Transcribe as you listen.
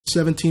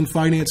17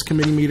 Finance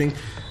Committee meeting.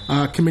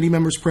 Committee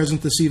members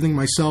present this evening,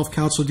 myself,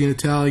 Councilor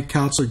DiNatale,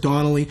 Councilor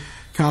Donnelly,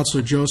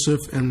 Councilor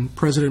Joseph, and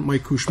President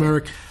Mike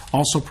Kuchmarek.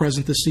 Also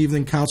present this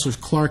evening, Councilors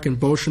Clark and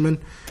Boschman,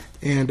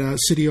 and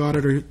City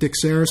Auditor Dick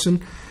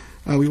Saracen.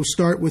 We will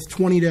start with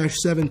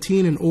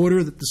 20-17 in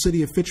order that the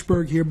City of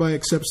Fitchburg hereby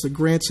accepts the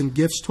grants and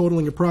gifts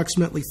totaling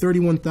approximately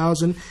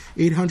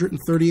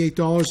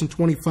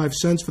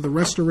 $31,838.25 for the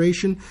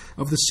restoration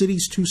of the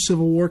city's 2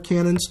 Civil War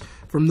cannons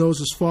from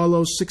those as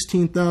follows: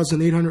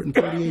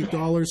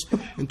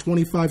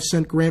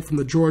 $16,838.25 grant from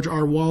the George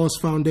R. Wallace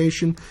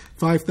Foundation,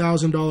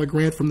 $5,000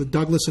 grant from the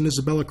Douglas and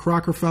Isabella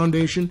Crocker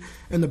Foundation,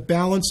 and the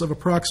balance of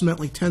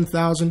approximately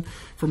 $10,000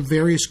 from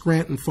various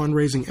grant and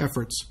fundraising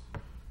efforts.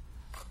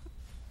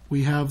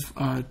 We have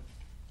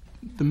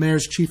the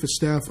Mayor's Chief of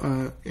Staff,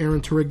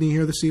 Aaron Terigny,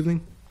 here this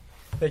evening.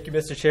 Thank you,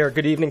 Mr. Chair.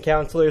 Good evening,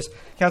 councilors.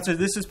 Councilors,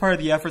 this is part of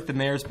the effort the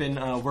Mayor's been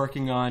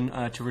working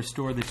on to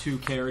restore the 2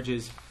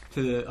 carriages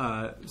to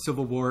the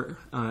Civil War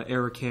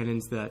era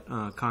cannons that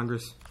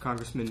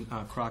Congressman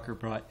Crocker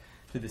brought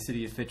to the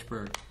City of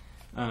Fitchburg.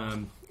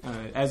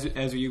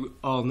 As you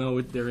all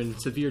know, they're in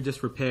severe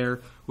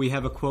disrepair. We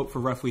have a quote for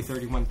roughly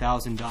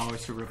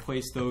 $31,000 to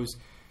replace those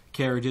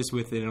carriages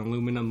with an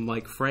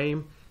aluminum-like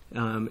frame.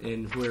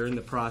 And we're in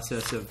the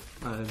process of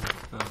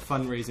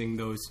fundraising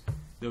those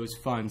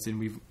funds, and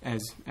we've,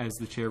 as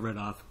the chair read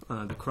off,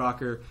 the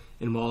Crocker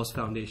and Wallace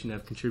Foundation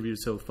have contributed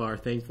so far,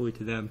 thankfully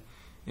to them,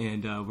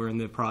 and we're in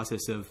the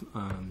process of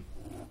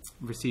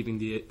receiving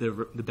the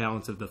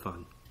balance of the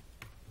fund.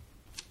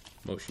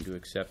 Motion to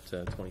accept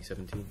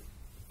 2017.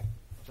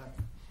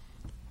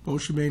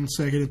 Motion made and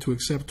seconded to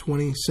accept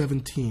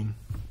 2017.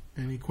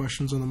 Any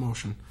questions on the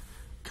motion?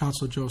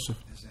 Councilor Joseph.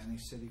 Has any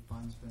city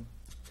funds been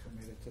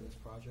committed to this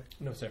project?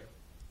 No, sir.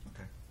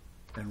 Okay.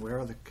 And where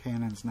are the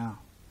cannons now?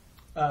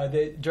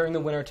 During the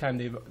winter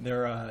time,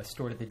 they're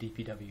stored at the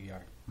DPW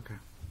yard. Okay.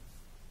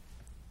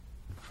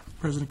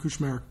 President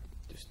Kuchmarek.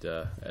 Just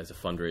as a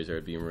fundraiser,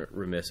 I'd be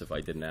remiss if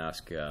I didn't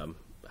ask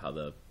how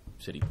the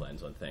city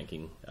plans on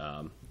thanking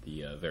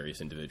the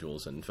various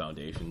individuals and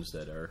foundations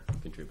that are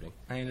contributing.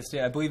 I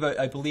understand. I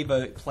believe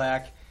a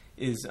plaque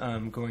is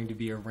going to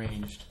be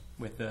arranged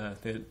with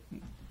the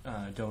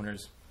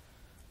donors.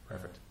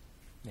 Perfect.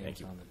 Thank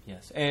you. On them.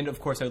 Yes, and of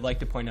course, I'd like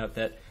to point out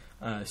that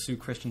Sue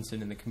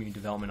Christensen in the Community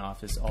Development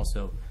Office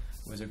also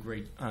was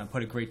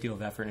put a great deal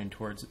of effort in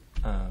towards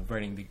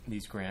writing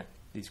these grants.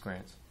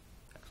 Excellent.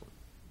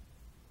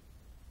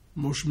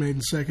 Motion made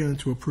and seconded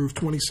to approve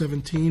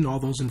 2017. All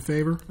those in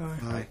favor?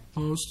 Aye.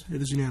 Opposed?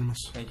 It is unanimous.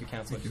 Thank you,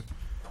 councilors. Thank you.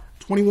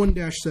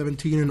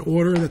 21-17, in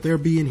order that there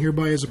be and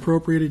hereby is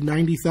appropriated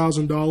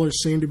 $90,000,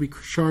 same to be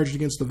charged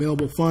against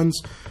available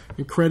funds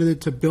and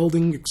credited to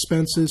building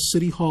expenses,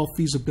 City Hall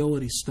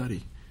feasibility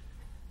study.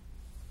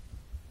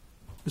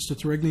 Mr.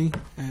 Terigny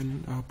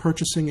and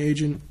purchasing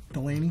agent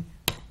Delaney.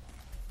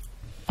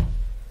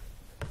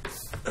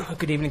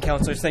 Good evening,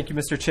 councilors. Thank you,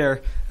 Mr.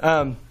 Chair.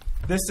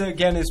 This,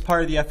 again, is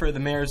part of the effort of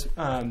the Mayor's,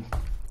 and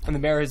the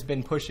Mayor has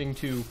been pushing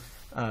to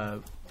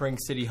bring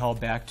City Hall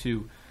back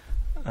to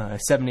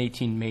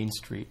 718 Main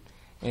Street.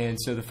 And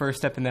so the first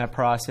step in that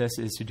process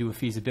is to do a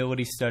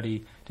feasibility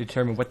study to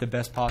determine what the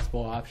best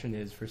possible option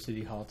is for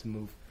City Hall to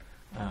move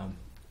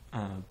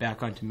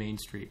back onto Main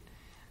Street.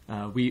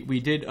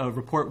 We did, a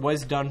report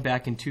was done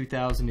back in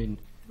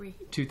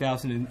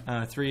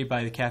 2003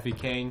 by the Kathy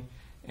Kang,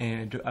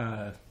 and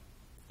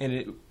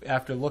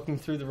after looking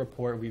through the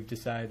report, we've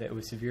decided that it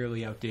was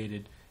severely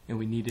outdated and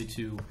we needed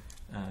to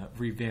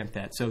revamp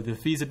that. So the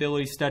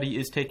feasibility study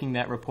is taking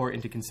that report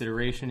into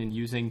consideration and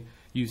using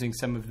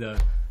some of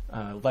the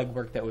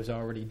legwork that was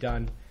already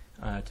done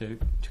to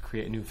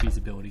create a new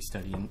feasibility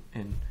study.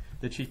 And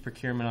the Chief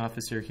Procurement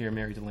Officer here,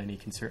 Mary Delaney,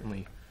 can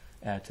certainly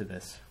add to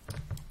this.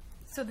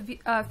 So the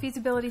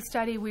feasibility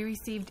study, we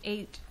received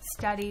 8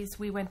 studies.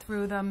 We went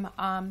through them.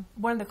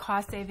 One of the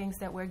cost savings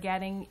that we're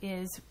getting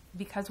is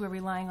because we're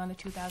relying on the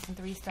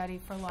 2003 study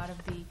for a lot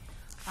of the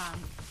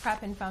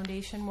prep and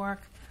foundation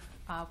work.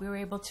 We were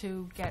able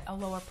to get a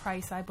lower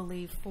price, I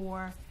believe,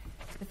 for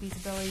the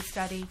feasibility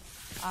study.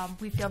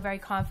 We feel very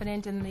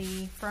confident in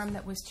the firm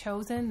that was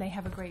chosen. They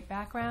have a great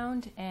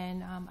background,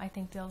 and I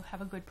think they'll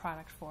have a good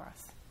product for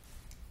us.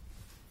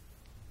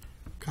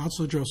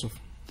 Councilor Joseph.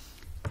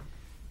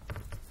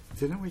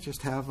 Didn't we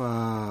just have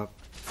a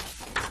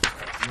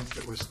group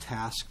that was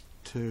tasked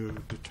to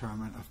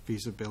determine a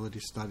feasibility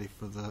study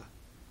for the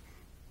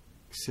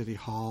City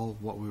Hall,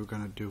 what we were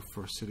going to do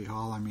for City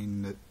Hall? I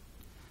mean, that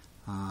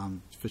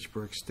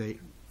Fitchburg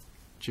State,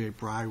 Jay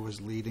Bry was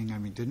leading. I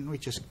mean, didn't we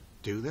just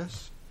do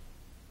this?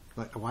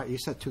 Like, why, you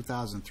said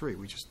 2003.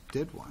 We just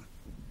did one.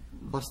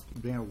 Plus,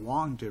 Mayor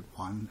Wong did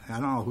one. I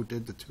don't know who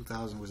did the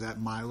 2000. Was that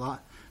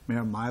Mylott?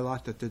 Mayor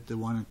Mylott that did the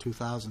one in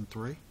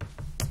 2003?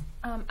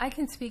 I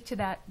can speak to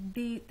that.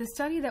 The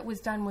study that was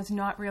done was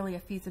not really a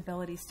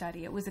feasibility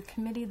study. It was a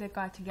committee that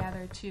got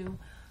together to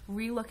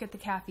relook at the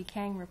Kathy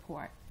Kang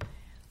report.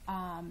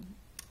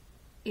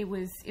 It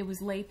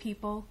was lay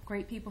people,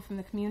 great people from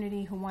the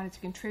community who wanted to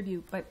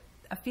contribute, but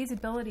a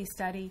feasibility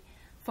study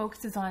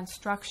focuses on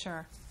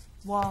structure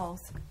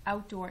walls,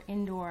 outdoor,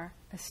 indoor,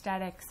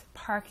 aesthetics,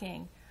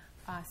 parking,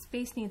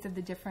 space needs of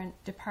the different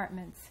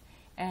departments.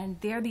 And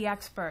they're the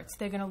experts.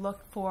 They're going to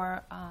look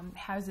for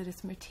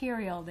hazardous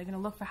material. They're going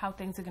to look for how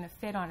things are going to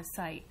fit on a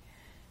site.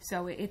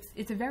 So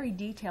it's a very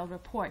detailed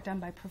report done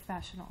by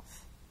professionals.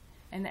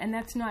 And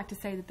that's not to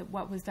say that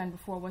what was done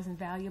before wasn't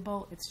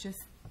valuable. It's just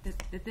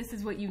that this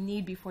is what you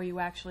need before you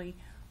actually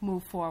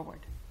move forward.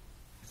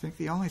 I think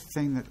the only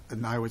thing that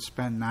and I would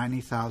spend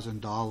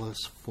 $90,000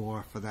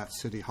 for that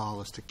city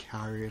hall is to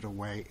carry it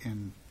away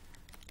in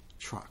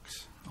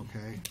trucks,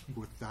 okay,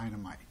 with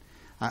dynamite.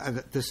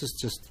 This is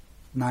just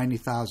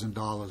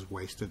 $90,000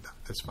 wasted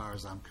as far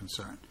as I'm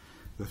concerned.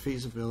 The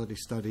feasibility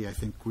study, I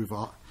think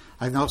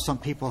I know some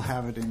people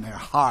have it in their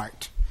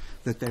heart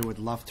that they would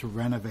love to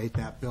renovate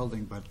that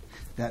building, but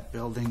that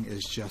building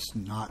is just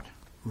not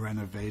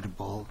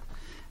renovatable.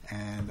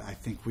 And I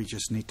think we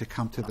just need to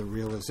come to the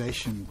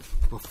realization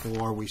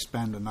before we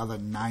spend another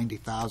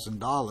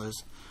 $90,000,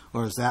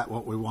 or is that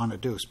what we want to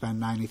do?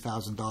 Spend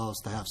 $90,000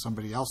 to have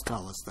somebody else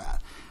tell us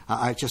that?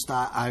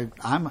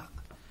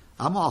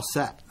 I'm all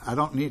set. I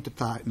don't need to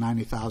pay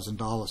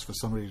 $90,000 for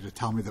somebody to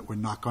tell me that we're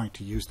not going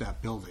to use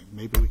that building.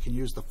 Maybe we can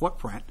use the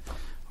footprint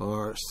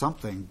or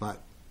something,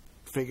 but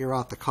figure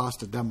out the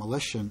cost of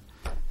demolition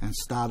and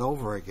start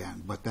over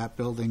again. But that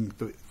building,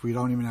 we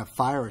don't even have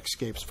fire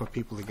escapes for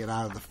people to get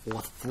out of the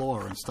fourth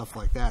floor and stuff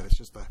like that. It's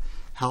just a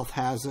health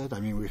hazard. I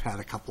mean, we've had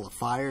a couple of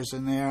fires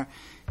in there,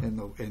 in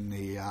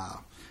the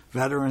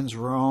veterans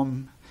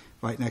room,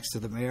 right next to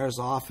the mayor's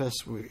office.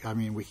 We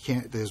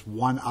can't. There's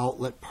one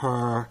outlet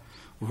per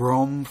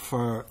room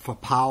for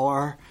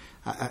power.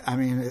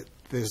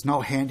 There's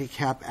no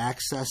handicap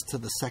access to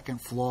the second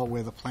floor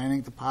where the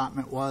planning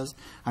department was.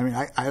 I mean,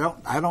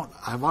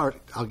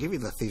 I'll give you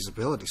the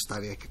feasibility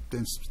study.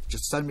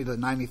 Just send me the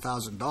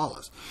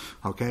 $90,000,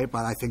 okay?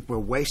 But I think we're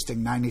wasting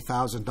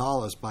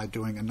 $90,000 by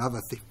doing another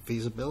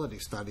feasibility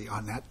study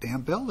on that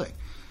damn building.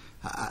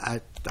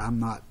 I'm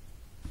not.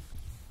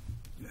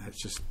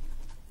 It's just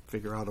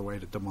figure out a way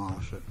to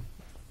demolish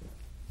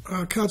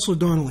it. Councilor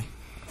Donnelly.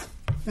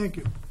 Thank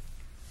you.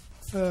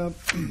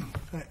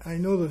 I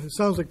know that it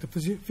sounds like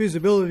the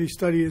feasibility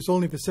study is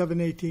only for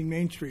 718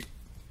 Main Street.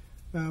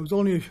 It was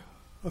only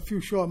a few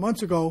short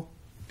months ago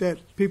that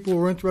people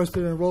were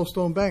interested in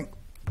Rollstone Bank.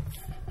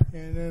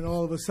 And then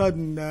all of a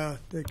sudden,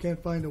 they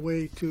can't find a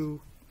way to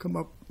come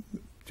up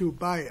to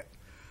buy it.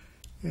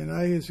 And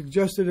I had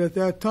suggested at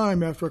that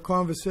time, after a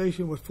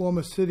conversation with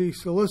former city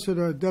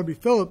solicitor Debbie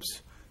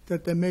Phillips,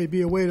 that there may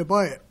be a way to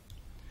buy it.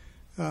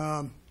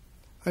 I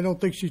don't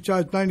think she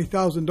charged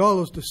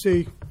 $90,000 to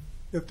see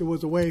if there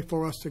was a way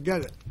for us to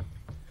get it.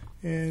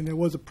 And there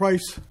was a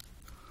price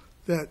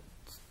that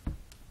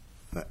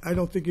I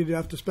don't think you'd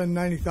have to spend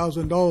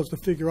 $90,000 to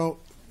figure out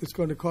it's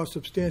going to cost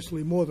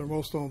substantially more than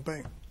Rollstone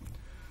Bank.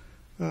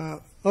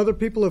 Other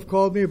people have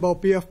called me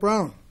about B.F.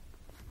 Brown.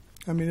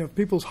 I mean, if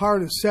people's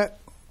heart is set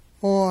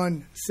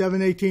on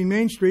 718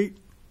 Main Street,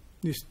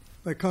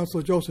 like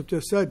Councilor Joseph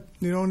just said,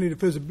 you don't need a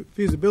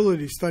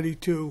feasibility study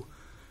to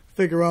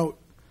figure out.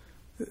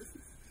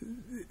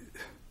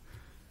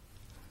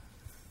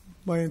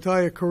 My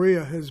entire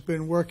career has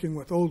been working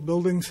with old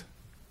buildings,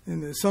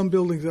 and there's some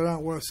buildings that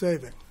aren't worth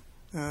saving.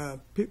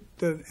 And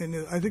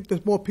I think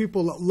there's more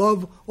people that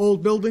love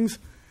old buildings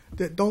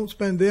that don't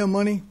spend their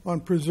money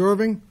on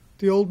preserving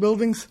the old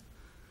buildings.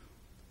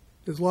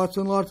 There's lots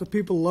and lots of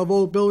people who love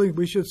old buildings.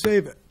 We should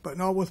save it, but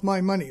not with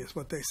my money, is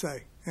what they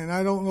say. And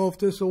I don't know if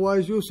this is a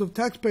wise use of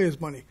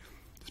taxpayers' money.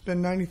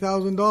 Spend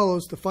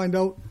 $90,000 to find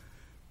out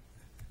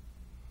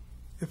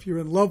if you're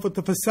in love with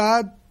the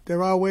facade.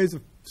 There are ways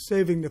of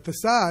saving the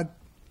facade.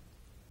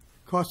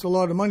 Costs a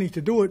lot of money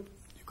to do it.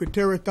 You could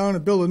tear it down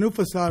and build a new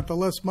facade for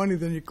less money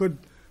than you could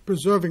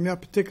preserving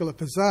that particular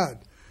facade.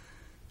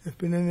 If you've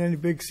been in any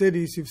big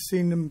cities, you've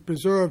seen them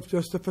preserve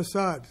just the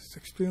facade. It's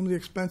extremely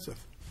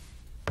expensive.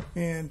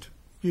 And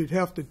you'd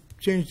have to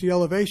change the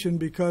elevation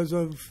because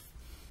of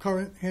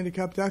current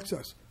handicapped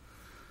access.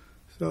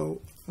 So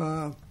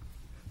I'm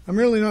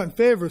really not in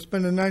favor of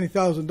spending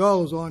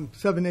 $90,000 on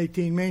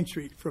 718 Main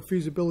Street for a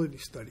feasibility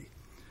study.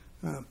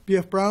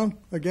 B.F. Brown,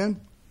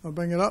 again, I'll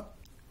bring it up.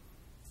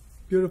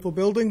 Beautiful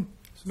building.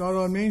 It's not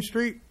on Main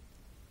Street.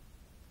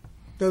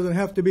 Doesn't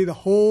have to be the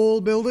whole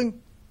building.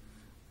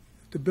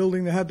 The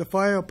building that had the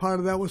fire, part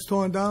of that was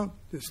torn down.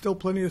 There's still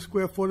plenty of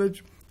square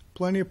footage,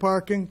 plenty of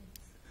parking.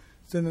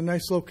 It's in a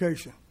nice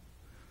location.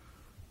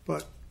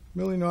 But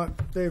really not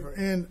in favor.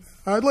 And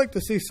I'd like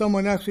to see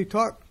someone actually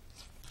talk.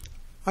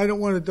 I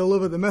don't want to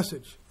deliver the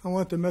message. I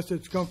want the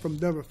message to come from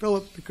Deborah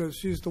Phillips, because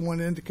she's the one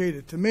that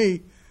indicated to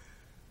me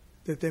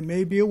that there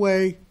may be a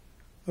way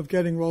of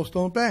getting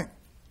Rollstone Bank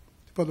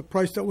for the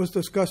price that was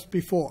discussed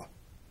before.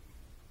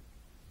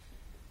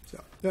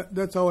 So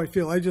that's how I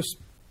feel.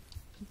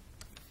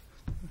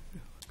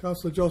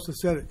 Councilor Joseph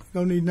said it. You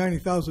don't need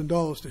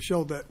 $90,000 to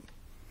show that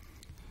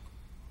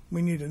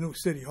we need a new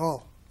city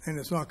hall, and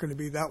it's not going to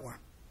be that one.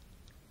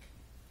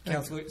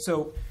 Councilor,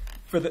 so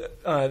for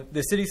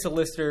the city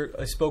solicitor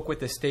spoke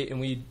with the state, and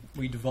we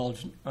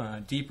divulged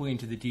deeply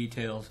into the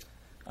details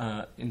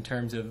in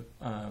terms of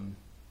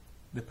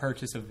the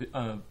purchase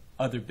of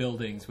other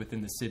buildings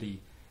within the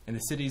city, and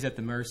the city's at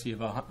the mercy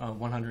of a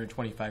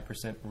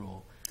 125%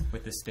 rule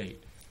with the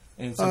state.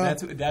 And so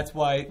that's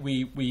why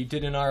we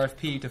did an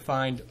RFP to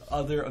find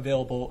other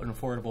available and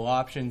affordable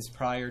options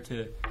prior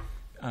to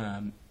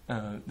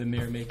the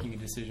mayor making a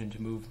decision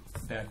to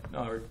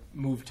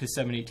move to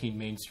 718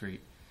 Main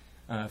Street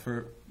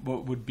for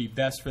what would be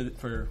best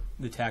for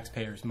the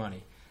taxpayers'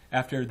 money.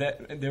 After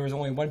that, there was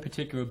only one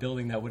particular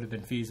building that would have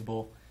been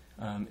feasible,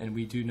 and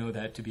we do know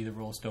that to be the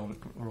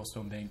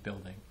Rollstone Bank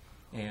building.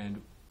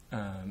 And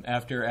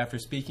after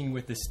speaking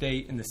with the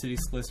state and the city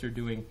solicitor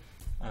doing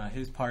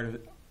his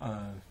part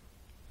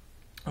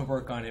of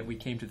work on it, we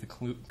came to the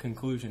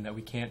conclusion that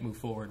we can't move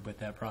forward with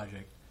that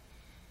project.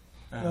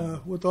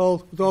 With all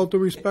due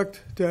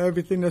respect to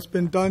everything that's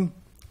been done,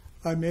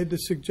 I made the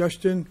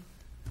suggestion.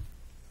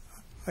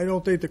 I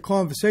don't think the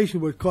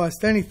conversation would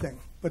cost anything,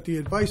 but the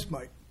advice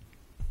might.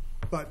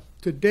 But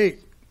to date,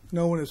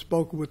 no one has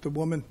spoken with the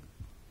woman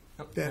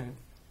that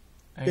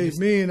gave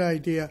me an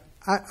idea.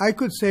 I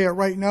could say it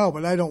right now,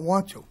 but I don't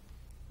want to.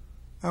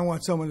 I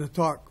want someone to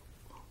talk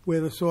where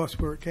the source,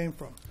 where it came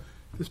from.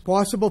 If it's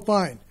possible,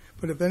 fine.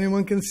 But if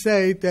anyone can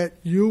say that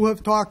you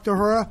have talked to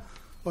her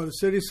or the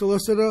city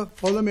solicitor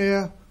or the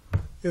mayor,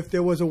 if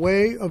there was a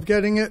way of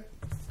getting it,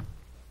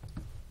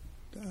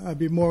 I'd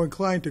be more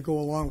inclined to go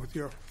along with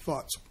your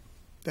thoughts.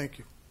 Thank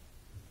you.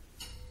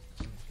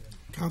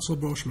 Councilor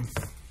Brochman.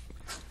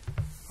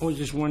 I was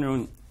just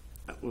wondering,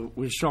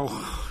 we're so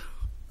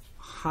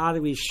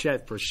hardly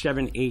set for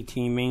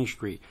 718 Main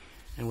Street,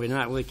 and we're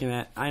not looking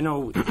at, I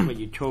know what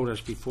you told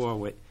us before,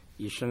 what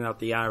you sent out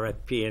the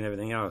RFP and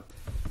everything else,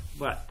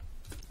 but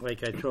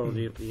like I told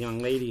the young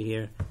lady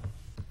here,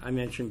 I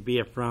mentioned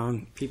B.F.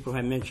 Brown. People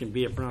have mentioned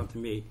B.F. Brown to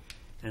me,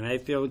 and I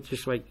feel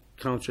just like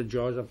Councilor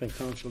Joseph and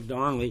Councilor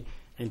Donnelly,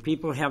 and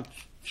people have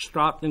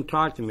stopped and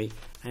talked to me,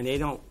 and they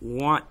don't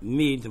want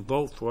me to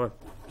vote for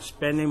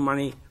spending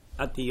money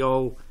at the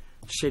old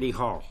City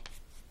Hall.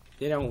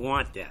 They don't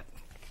want that.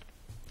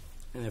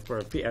 And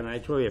and I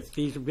told you, a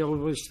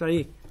feasibility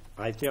study,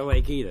 I feel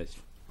like he does.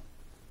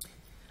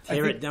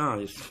 Tear it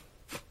down.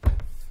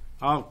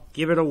 I'll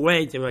give it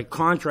away to a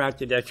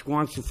contractor that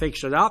wants to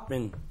fix it up,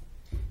 and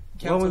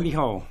lo and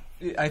behold.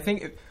 I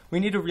think we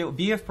need a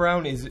B.F.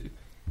 Brown is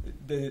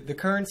the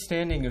current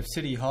standing of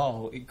City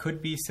Hall. It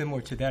could be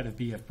similar to that of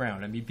B.F.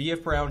 Brown. I mean,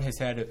 B.F. Brown has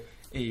had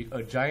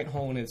a giant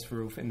hole in its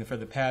roof, and for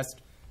the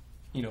past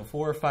 4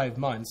 or 5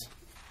 months,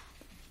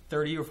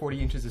 30 or 40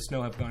 inches of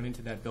snow have gone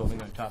into that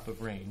building on top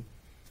of rain.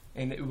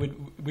 And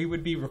we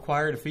would be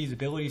required a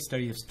feasibility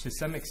study to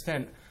some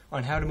extent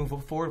on how to move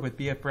forward with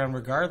B.F. Brown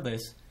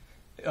regardless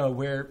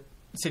where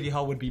City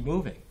Hall would be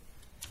moving.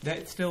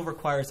 That still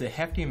requires a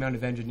hefty amount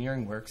of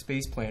engineering work,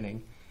 space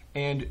planning,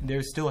 and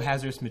there's still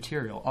hazardous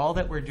material. All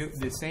that we're doing,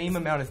 the same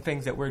amount of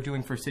things that we're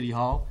doing for City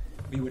Hall,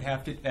 we would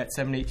have to, at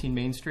 718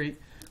 Main Street,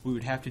 we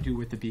would have to do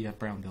with the B.F.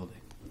 Brown building.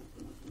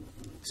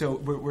 So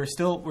we're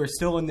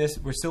still in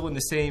the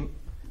same,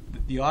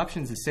 the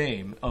option's the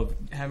same of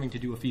having to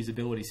do a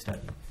feasibility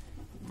study.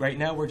 Right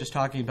now, we're just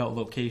talking about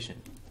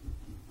location.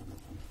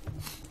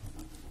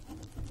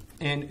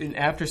 And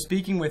after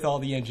speaking with all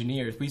the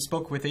engineers, we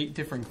spoke with 8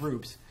 different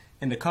groups,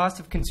 and the cost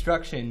of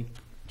construction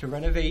to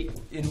renovate,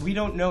 and we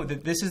don't know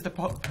that this is the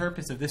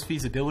purpose of this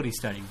feasibility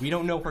study. We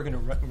don't know if we're going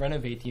to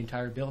renovate the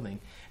entire building.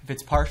 If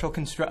it's partial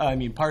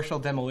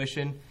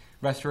demolition,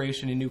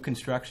 restoration, and new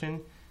construction,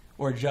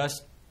 or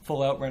just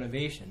full-out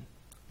renovation,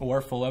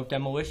 or full-out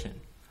demolition.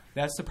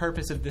 That's the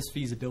purpose of this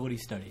feasibility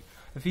study.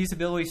 The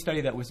feasibility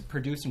study that was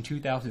produced in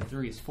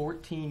 2003 is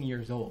 14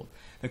 years old.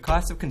 The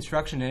cost of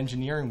construction and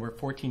engineering work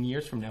 14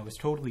 years from now is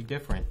totally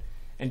different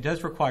and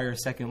does require a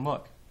second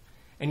look.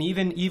 And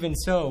even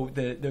so,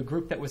 the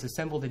group that was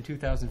assembled in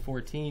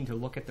 2014 to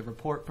look at the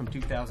report from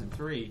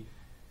 2003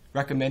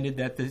 recommended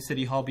that the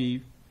City Hall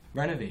be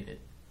renovated,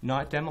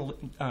 not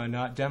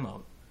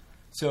demoed.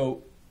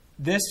 So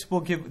this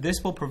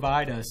will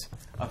provide us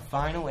a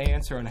final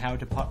answer on how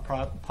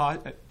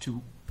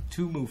to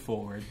move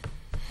forward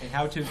and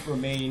how to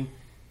remain,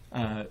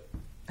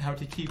 how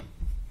to keep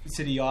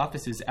city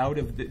offices out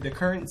of the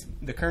current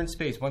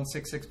space.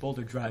 166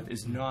 Boulder Drive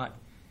is not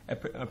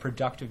a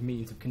productive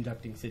means of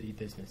conducting city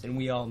business, and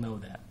we all know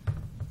that.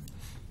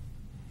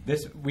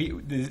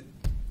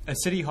 A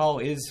city hall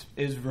is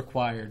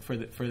required for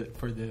the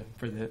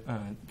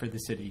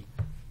city,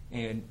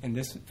 and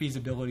this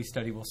feasibility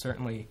study will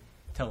certainly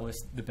tell us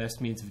the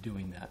best means of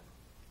doing that.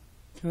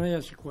 Can I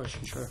ask a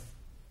question, sir?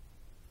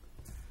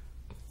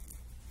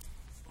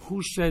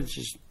 Who says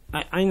this?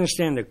 I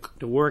understand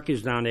the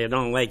workers down there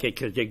don't like it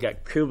because they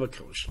got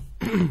cubicles.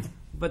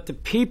 But the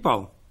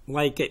people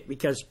like it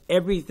because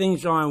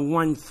everything's on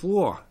one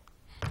floor.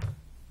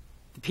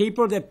 The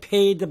people that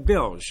pay the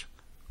bills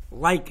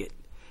like it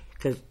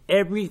because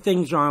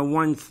everything's on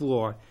one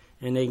floor,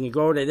 and they can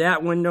go to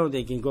that window,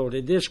 they can go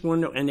to this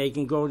window, and they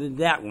can go to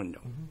that window.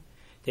 Mm-hmm.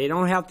 They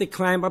don't have to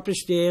climb up the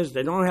stairs.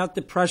 They don't have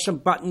to press a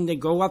button to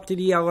go up to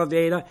the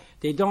elevator.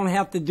 They don't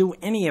have to do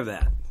any of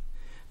that.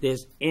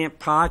 There's amp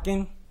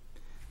parking.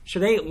 So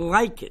they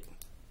like it.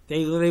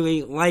 They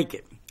literally like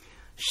it.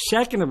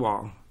 Second of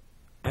all,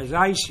 as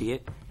I see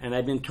it, and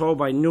I've been told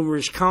by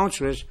numerous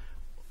counselors,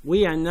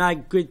 we are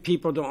not good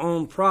people to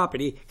own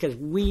property because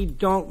we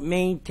don't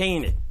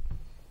maintain it.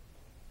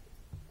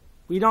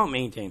 We don't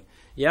maintain it.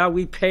 Yeah,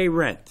 we pay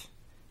rent,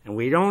 and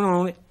we don't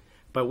own it,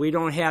 but we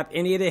don't have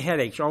any of the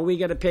headaches. All we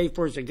got to pay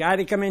for is a guy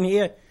to come in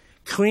here,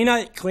 clean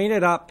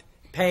it up,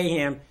 pay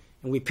him,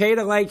 and we pay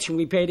the lights and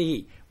we pay the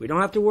heat. We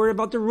don't have to worry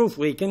about the roof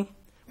leaking.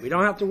 We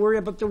don't have to worry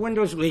about the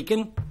windows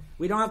leaking.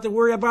 We don't have to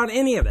worry about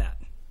any of that.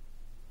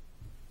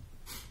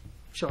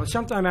 So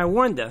sometimes I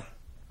wonder,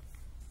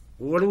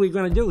 what are we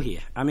going to do here?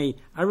 I mean,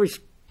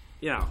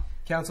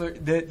 Councilor,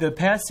 the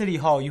past City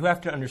Hall, you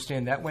have to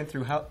understand, that went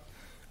through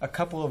a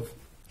couple of,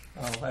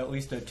 at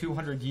least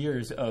 200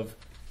 years of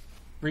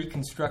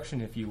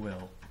reconstruction, if you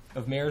will,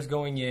 of mayors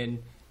going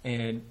in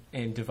and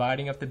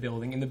dividing up the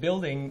building. And the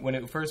building, when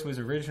it first was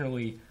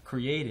originally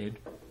created,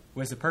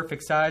 was the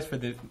perfect size for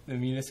the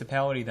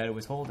municipality that it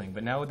was holding.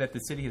 But now that the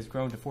city has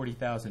grown to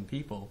 40,000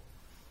 people,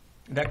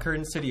 that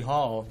current City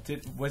Hall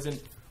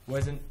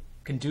wasn't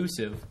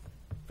conducive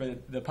for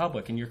the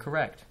public. And you're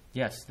correct.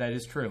 Yes, that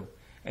is true.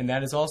 And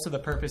that is also the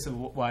purpose of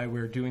why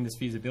we're doing this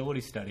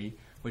feasibility study,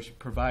 which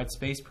provides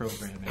space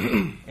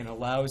programming and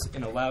allows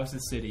the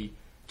city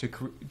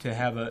to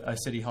have a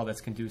City Hall that's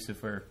conducive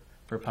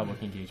for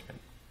public engagement.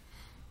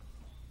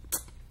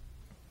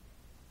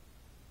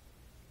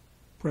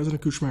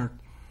 President Kuchmarek.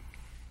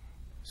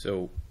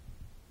 So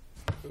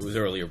it was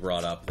earlier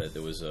brought up that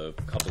there was a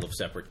couple of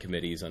separate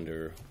committees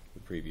under the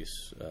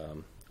previous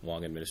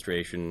Wong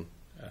administration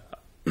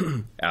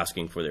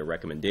asking for their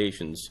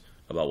recommendations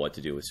about what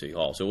to do with City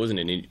Hall. So it wasn't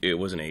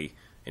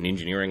an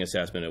engineering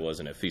assessment. It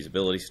wasn't a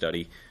feasibility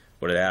study.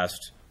 What it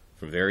asked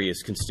from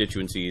various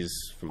constituencies,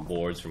 from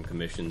boards, from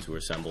commissions who were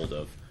assembled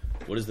of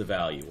what is the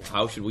value?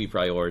 How should we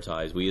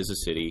prioritize? We as a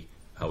city,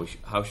 how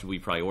should we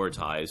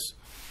prioritize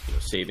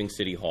saving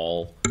City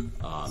Hall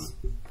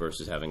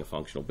versus having a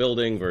functional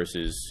building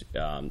versus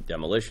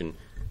demolition?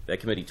 That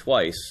committee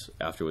twice,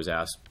 after it was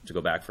asked to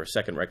go back for a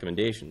second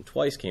recommendation,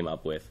 twice came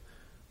up with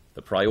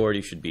the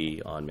priority should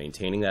be on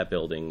maintaining that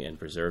building and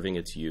preserving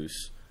its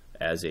use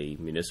as a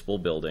municipal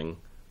building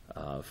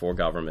for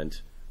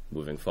government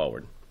moving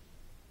forward.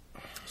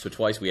 So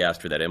twice we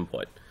asked for that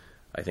input.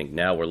 I think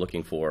now we're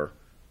looking for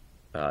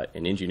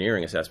an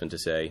engineering assessment to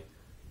say,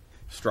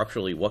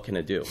 structurally, what can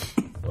it do?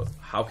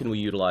 How can we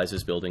utilize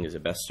this building? Is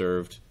it best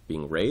served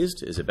being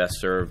raised? Is it best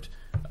served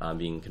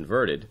being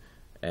converted?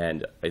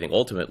 And I think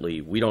ultimately,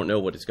 we don't know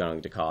what it's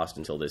going to cost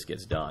until this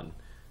gets done.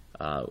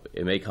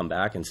 It may come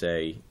back and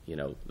say,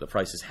 the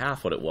price is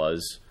half what it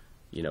was,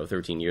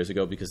 13 years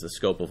ago because the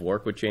scope of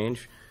work would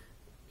change.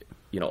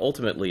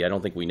 Ultimately, I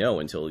don't think we know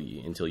until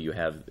you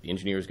have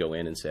engineers go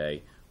in and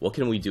say, what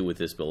can we do with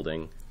this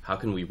building? How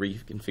can we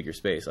reconfigure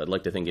space? I'd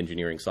like to think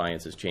engineering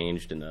science has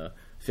changed in the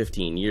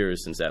 15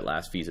 years since that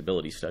last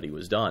feasibility study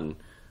was done.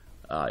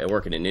 I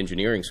work in an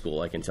engineering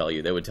school. I can tell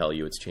you, they would tell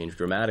you it's changed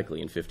dramatically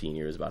in 15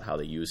 years about how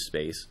they use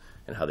space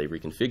and how they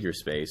reconfigure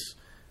space.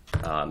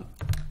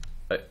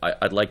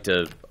 I'd like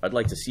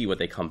to see what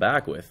they come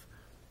back with.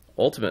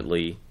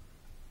 Ultimately,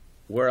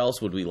 where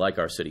else would we like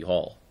our City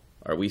Hall?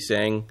 Are we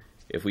saying,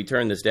 if we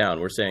turn this down,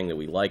 we're saying that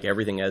we like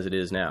everything as it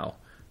is now?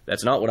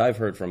 That's not what I've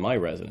heard from my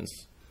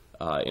residents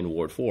in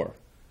Ward 4.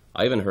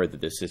 I haven't heard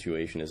that this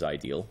situation is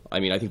ideal. I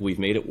mean, I think we've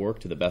made it work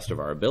to the best of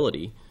our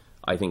ability.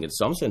 I think in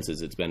some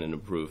senses it's been an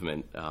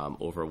improvement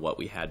over what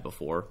we had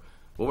before.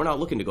 But we're not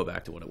looking to go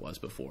back to what it was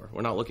before.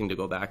 We're not looking to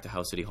go back to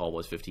how City Hall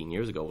was 15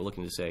 years ago. We're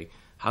looking to say,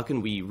 how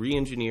can we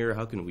re-engineer,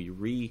 how can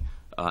we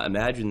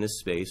imagine this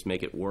space,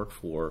 make it work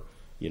for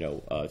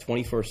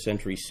 21st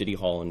century City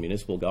Hall and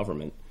municipal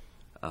government.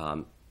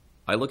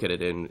 I look at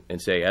it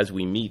and say, as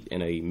we meet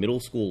in a middle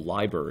school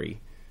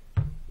library,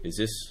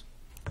 is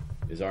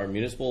our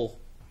municipal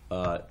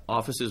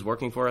offices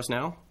working for us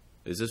now?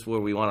 Is this where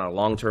we want our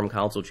long-term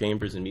council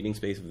chambers and meeting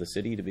space of the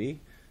city to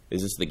be?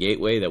 Is this the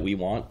gateway that we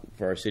want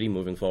for our city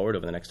moving forward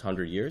over the next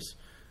 100 years?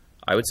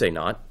 I would say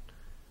not.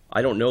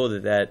 I don't know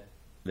that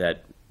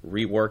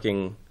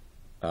reworking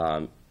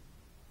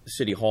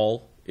City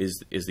Hall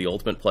is the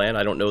ultimate plan.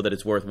 I don't know that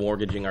it's worth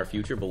mortgaging our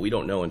future, but we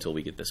don't know until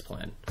we get this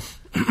plan.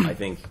 I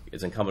think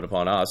it's incumbent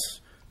upon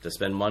us to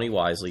spend money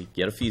wisely,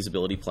 get a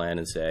feasibility plan,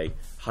 and say,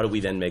 how do we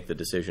then make the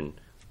decision,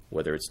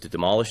 whether it's to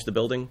demolish the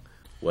building,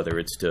 whether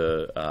it's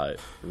to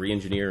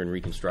re-engineer and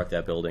reconstruct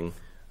that building,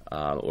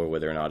 or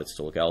whether or not it's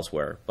to look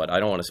elsewhere. But I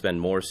don't want to spend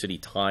more city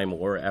time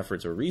or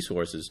efforts or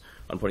resources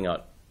on putting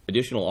out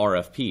additional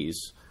RFPs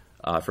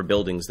for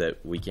buildings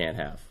that we can't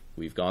have.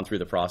 We've gone through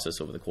the process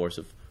over the course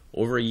of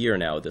over a year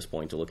now at this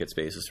point to look at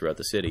spaces throughout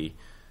the city.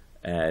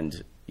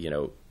 And,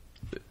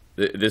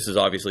 this is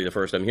obviously the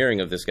first I'm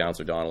hearing of this,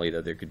 Councilor Donnelly,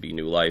 that there could be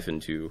new life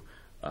into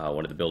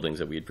one of the buildings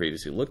that we had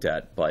previously looked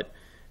at. But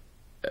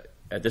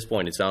at this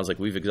point, it sounds like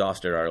we've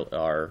exhausted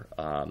our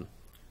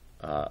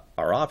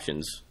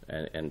options.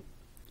 And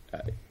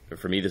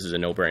for me, this is a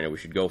no-brainer. We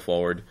should go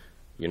forward.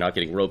 You're not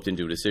getting roped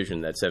into a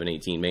decision that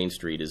 718 Main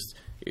Street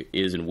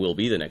is and will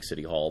be the next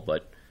City Hall.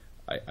 But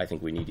I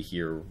think we need to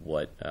hear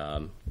what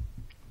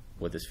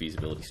what this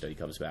feasibility study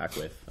comes back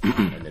with,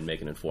 and then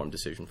make an informed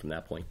decision from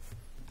that point.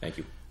 Thank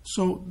you.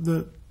 So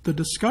the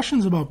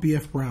discussions about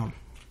B.F. Brown,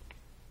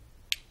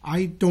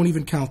 I don't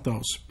even count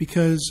those,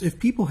 because if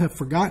people have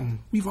forgotten,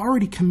 we've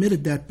already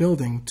committed that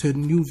building to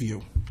New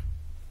View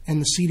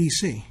and the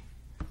CDC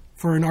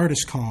for an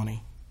artist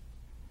colony.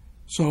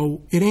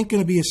 So it ain't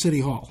going to be a city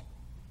hall.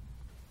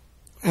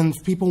 And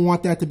if people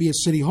want that to be a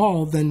city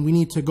hall, then we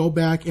need to go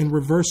back and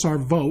reverse our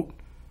vote.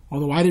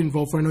 Although I didn't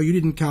vote for it. I know you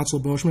didn't,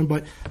 Councilor Boschman,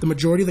 but the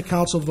majority of the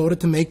council voted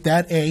to make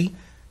that a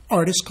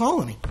artist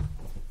colony.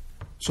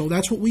 So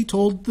that's what we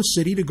told the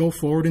city to go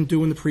forward and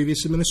do in the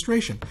previous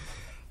administration.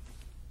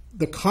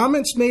 The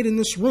comments made in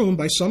this room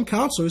by some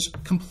councilors,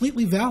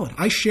 completely valid.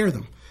 I share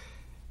them.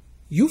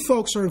 You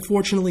folks are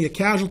unfortunately a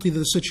casualty to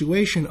the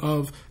situation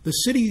of the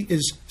city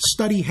is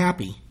study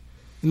happy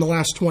in the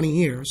last 20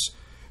 years.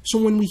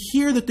 So when we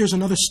hear that there's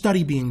another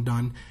study being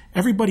done,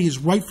 everybody is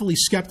rightfully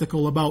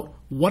skeptical about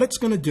what it's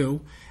going to do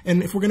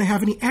and if we're going to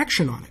have any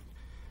action on it.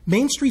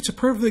 Main Street's a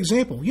perfect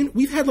example.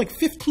 We've had like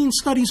 15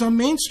 studies on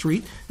Main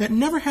Street that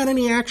never had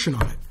any action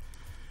on it.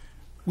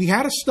 We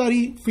had a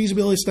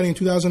feasibility study in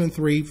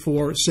 2003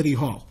 for City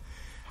Hall.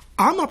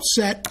 I'm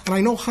upset, and I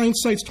know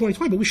hindsight's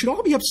 20/20, but we should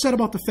all be upset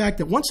about the fact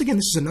that, once again,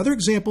 this is another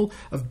example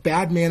of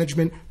bad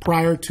management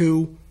prior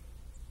to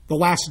the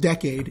last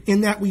decade,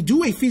 in that we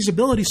do a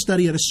feasibility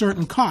study at a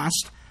certain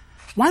cost.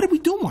 Why did we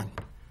do one?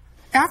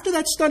 After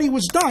that study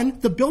was done,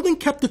 the building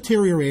kept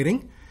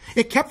deteriorating.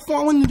 It kept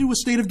falling into a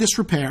state of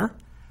disrepair.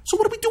 So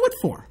what do we do it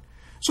for?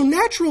 So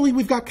naturally,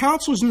 we've got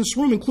councilors in this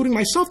room, including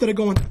myself, that are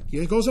going,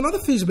 here goes another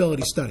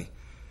feasibility study.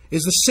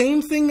 Is the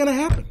same thing going to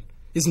happen?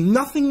 Is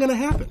nothing going to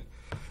happen?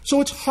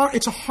 So it's hard.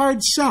 It's a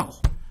hard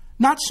sell.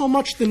 Not so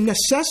much the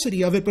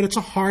necessity of it, but it's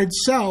a hard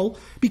sell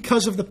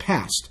because of the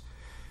past.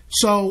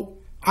 So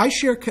I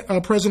share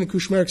President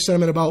Kuchmerik's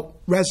sentiment about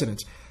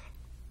residents.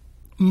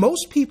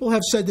 Most people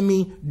have said to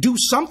me, do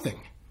something.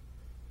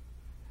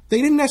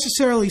 They didn't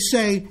necessarily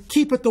say,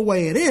 keep it the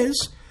way it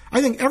is.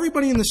 I think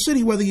everybody in the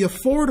city, whether you're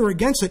for it or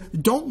against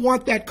it, don't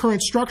want that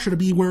current structure to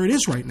be where it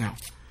is right now.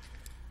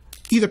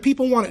 Either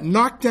people want it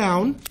knocked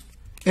down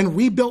and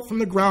rebuilt from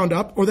the ground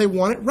up, or they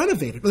want it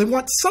renovated, or they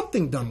want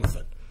something done with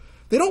it.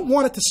 They don't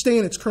want it to stay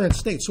in its current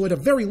state. So at the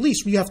very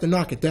least, we have to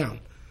knock it down.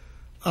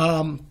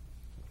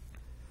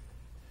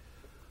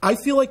 I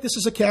feel like this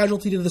is a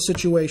casualty to the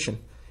situation.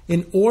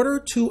 In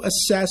order to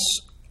assess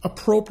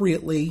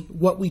appropriately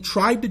what we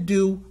tried to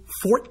do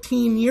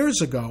 14 years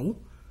ago,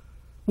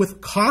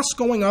 with costs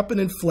going up and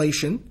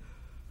inflation,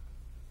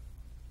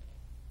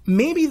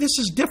 maybe this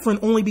is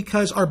different only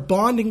because our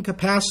bonding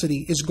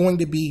capacity is going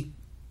to be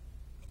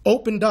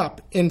opened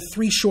up in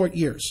 3 short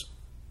years.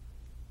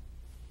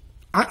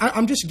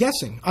 I'm just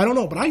guessing. I don't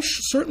know, but I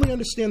certainly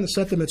understand the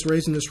sentiments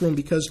raised in this room,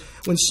 because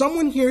when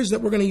someone hears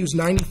that we're going to use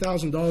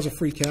 $90,000 of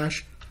free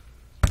cash,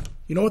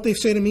 you know what they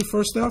say to me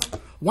first off?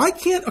 Why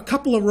can't a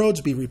couple of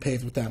roads be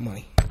repaved with that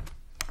money?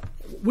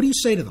 What do you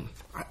say to them?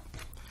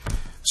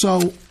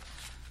 So,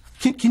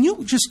 can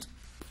you just,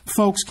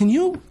 folks, can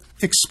you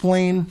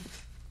explain,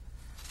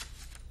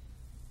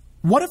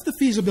 what if the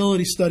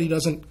feasibility study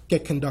doesn't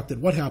get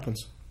conducted? What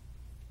happens?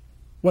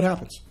 What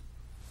happens?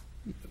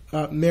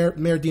 Mayor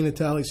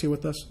DiNatale is here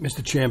with us.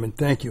 Mr. Chairman,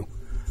 thank you.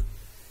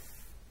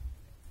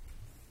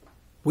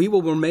 We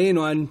will remain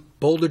on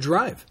Boulder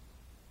Drive.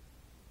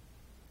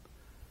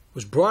 It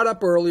was brought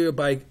up earlier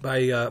by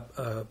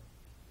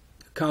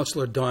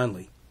Councilor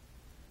Donnelly,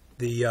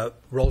 the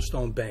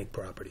Rollstone Bank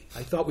property.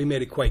 I thought we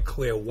made it quite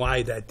clear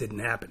why that didn't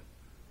happen.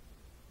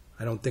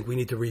 I don't think we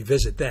need to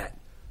revisit that.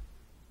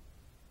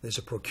 There's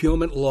a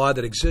procurement law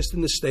that exists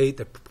in the state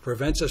that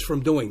prevents us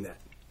from doing that.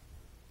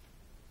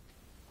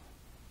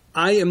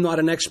 I am not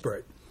an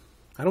expert.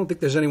 I don't think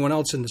there's anyone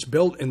else in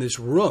this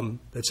room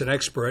that's an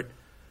expert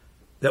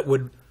that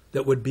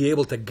would be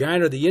able to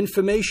garner the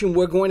information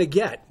we're going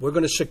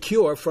to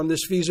secure from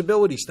this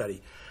feasibility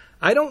study.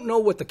 I don't know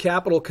what the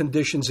capital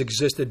conditions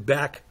existed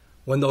back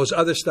when those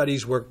other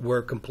studies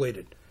were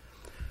completed.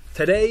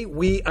 Today,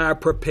 we are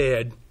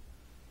prepared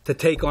to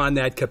take on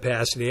that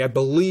capacity. I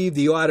believe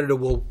the auditor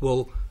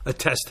will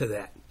attest to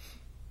that.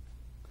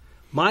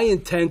 My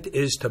intent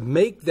is to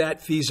make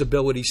that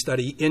feasibility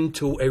study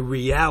into a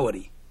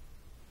reality,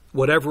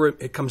 whatever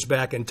it comes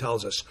back and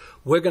tells us.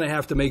 We're going to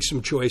have to make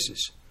some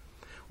choices.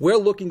 We're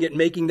looking at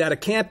making that a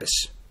campus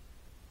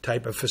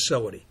type of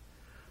facility.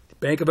 The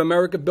Bank of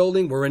America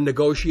building, we're in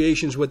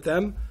negotiations with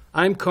them.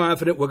 I'm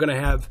confident we're going to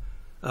have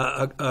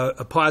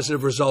a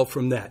positive result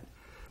from that.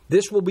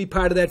 This will be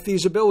part of that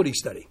feasibility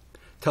study.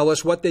 Tell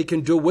us what they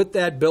can do with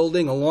that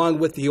building along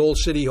with the old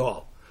City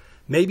Hall.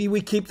 Maybe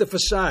we keep the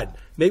facade.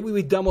 Maybe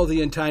we demo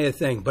the entire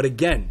thing. But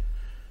again,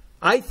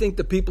 I think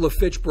the people of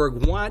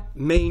Fitchburg want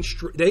Main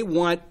Street. They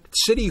want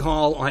City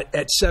Hall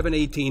at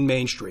 718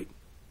 Main Street.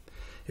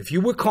 If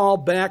you recall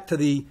back to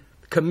the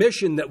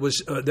commission that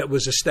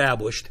was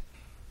established,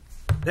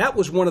 that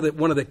was one of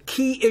the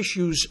key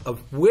issues of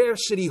where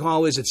City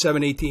Hall is at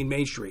 718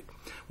 Main Street.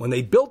 When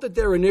they built it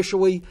there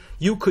initially,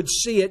 you could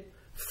see it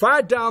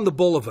far down the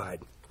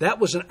boulevard. That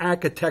was an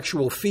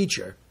architectural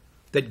feature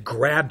that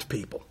grabbed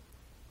people.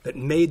 that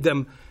made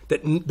them,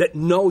 that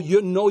know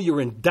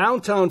you're in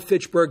downtown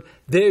Fitchburg,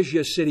 there's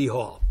your city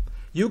hall.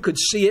 You could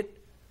see it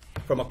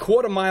from a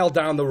quarter mile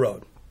down the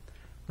road.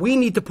 We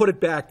need to put it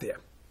back there.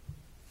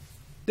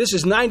 This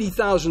is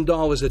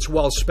 $90,000 that's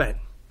well spent.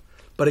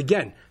 But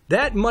again,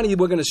 that money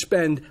we're going to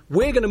spend,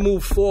 we're going to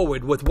move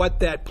forward with what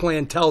that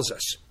plan tells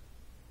us.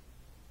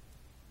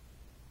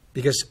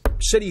 Because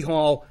City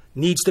Hall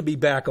needs to be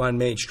back on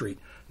Main Street,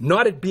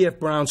 not at B.F.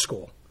 Brown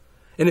School.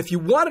 And if you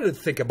wanted to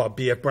think about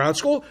B.F. Brown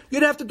School,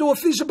 you'd have to do a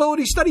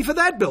feasibility study for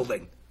that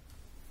building.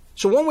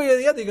 So one way or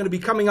the other, you're going to be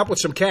coming up with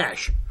some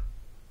cash.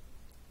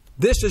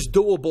 This is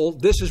doable.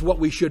 This is what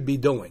we should be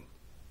doing.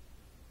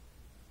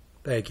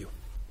 Thank you.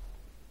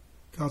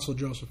 Councilor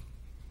Joseph.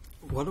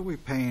 What are we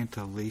paying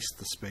to lease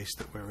the space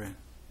that we're in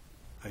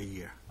a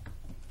year?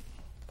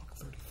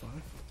 35.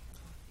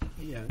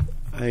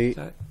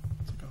 Yeah.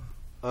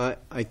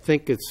 I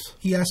think it's,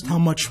 He asked how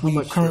much we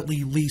much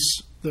currently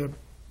lease the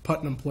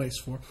Putnam Place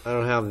for. I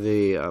don't have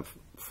the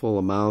full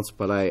amounts,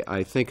 but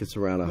I think it's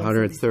around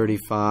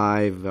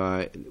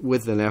 135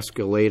 with an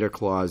escalator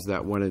clause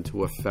that went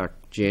into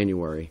effect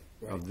January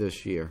of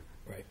this year.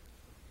 Right.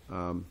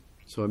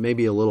 So it may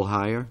be a little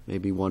higher,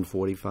 maybe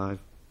 145.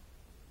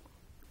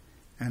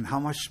 And how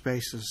much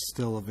space is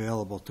still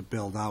available to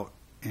build out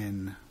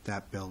in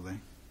that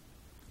building?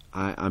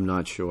 I'm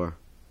not sure.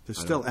 There's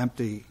still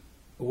empty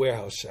The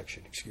warehouse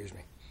section, excuse me.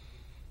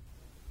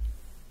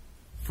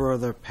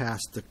 further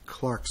past the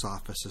clerk's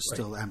office is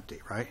still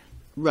empty, right?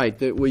 Right,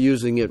 we're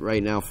using it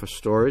right now for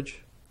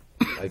storage.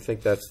 I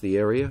think that's the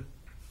area,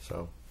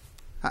 so.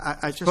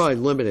 I just Probably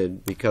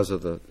limited because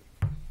of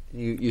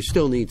you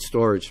still need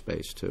storage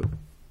space too,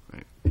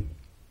 right?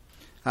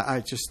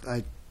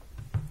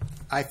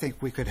 I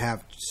think we could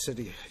have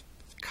city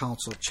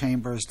council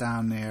chambers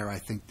down there. I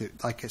think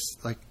that, like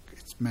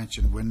it's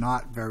mentioned, we're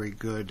not very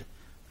good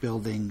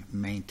building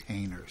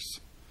maintainers.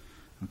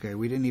 Okay,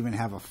 we didn't even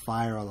have a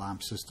fire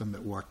alarm system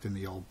that worked in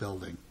the old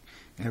building.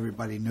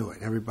 Everybody knew it.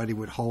 Everybody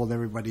would hold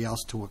everybody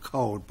else to a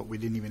code, but we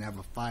didn't even have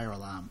a fire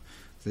alarm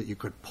that you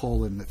could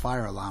pull and the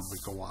fire alarm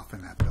would go off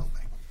in that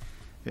building.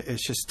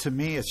 It's just, to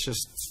me, it's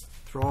just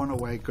throwing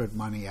away good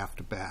money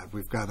after bad.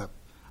 We've got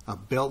a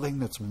building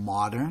that's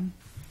modern.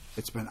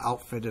 It's been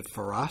outfitted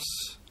for us.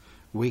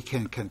 We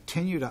can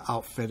continue to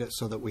outfit it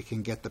so that we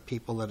can get the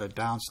people that are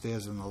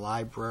downstairs in the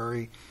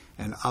library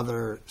and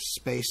other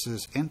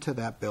spaces into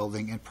that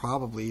building and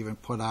probably even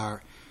put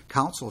our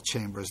council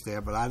chambers there.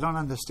 But I don't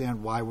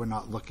understand why we're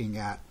not looking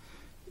at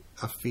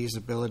a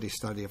feasibility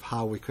study of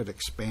how we could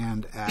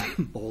expand at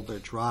Boulder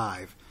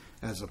Drive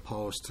as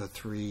opposed to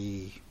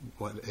 3,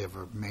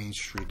 whatever Main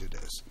Street it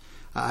is.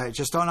 I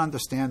just don't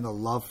understand the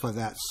love for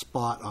that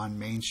spot on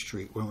Main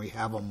Street when we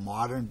have a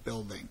modern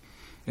building.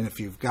 And if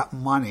you've got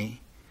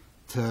money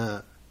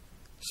to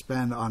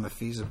spend on a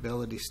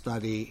feasibility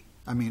study,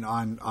 I mean,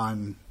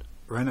 on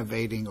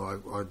renovating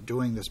or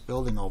doing this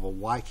building over,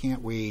 why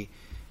can't we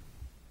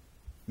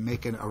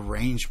make an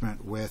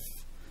arrangement with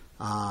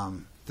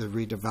the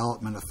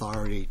redevelopment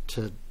authority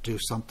to do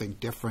something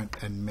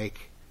different and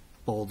make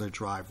Boulder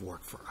Drive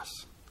work for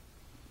us?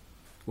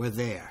 We're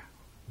there.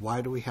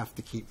 Why do we have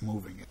to keep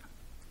moving it?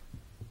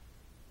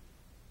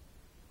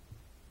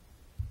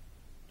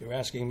 You're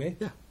asking me?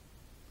 Yeah.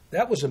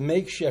 That was a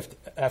makeshift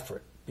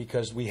effort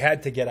because we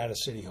had to get out of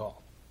City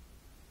Hall.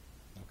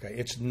 Okay,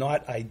 it's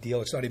not ideal.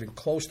 It's not even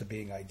close to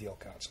being ideal,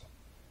 Councilor.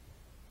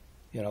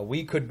 You know,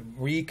 we could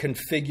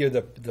reconfigure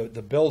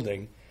the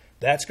building.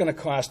 That's going to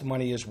cost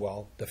money as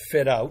well to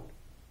fit out.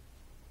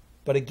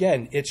 But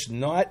again, it's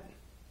not.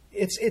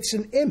 It's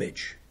an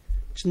image.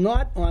 It's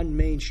not on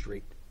Main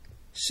Street.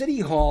 City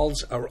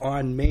halls are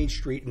on Main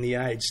Street in the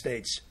United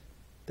States.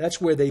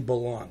 That's where they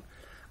belong.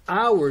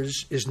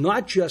 Ours is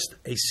not just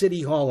a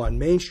city hall on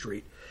Main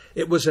Street.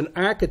 It was an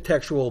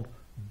architectural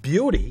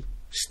beauty,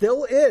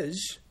 still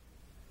is,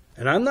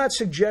 and I'm not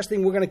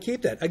suggesting we're going to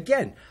keep that.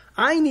 Again,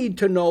 I need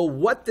to know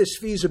what this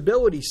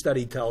feasibility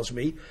study tells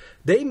me.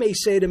 They may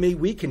say to me,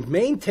 we can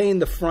maintain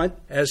the front,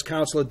 as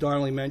Councilor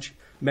Donnelly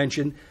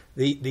mentioned.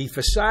 The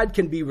facade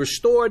can be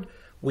restored.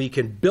 We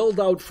can build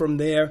out from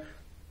there,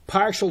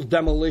 partial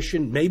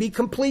demolition, maybe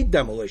complete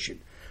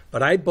demolition.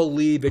 But I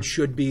believe it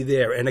should be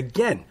there. And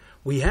again,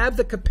 we have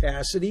the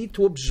capacity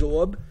to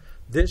absorb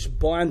this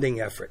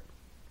bonding effort.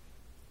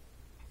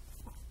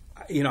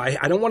 You know,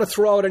 I don't want to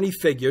throw out any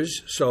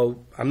figures,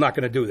 so I'm not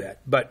going to do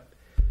that. But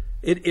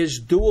it is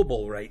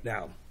doable right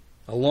now,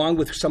 along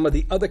with some of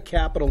the other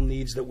capital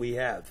needs that we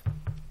have.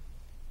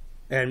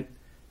 And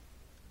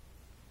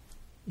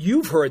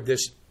you've heard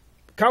this.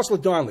 Councilor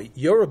Donnelly,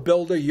 you're a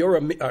builder, you're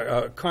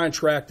a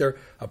contractor,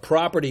 a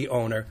property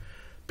owner.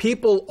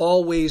 People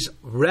always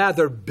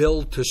rather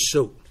build to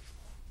suit,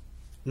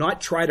 not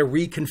try to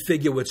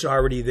reconfigure what's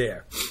already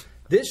there.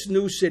 This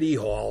new city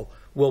hall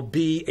will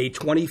be a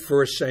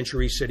 21st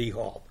century city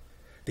hall.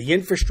 The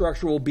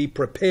infrastructure will be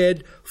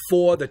prepared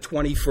for the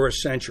 21st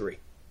century.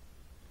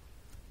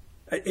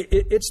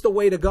 It's the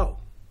way to go.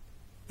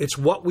 It's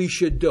what we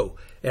should do.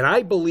 And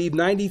I believe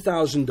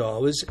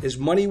 $90,000 is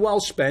money well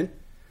spent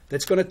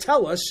that's going to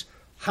tell us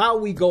how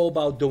we go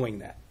about doing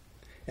that.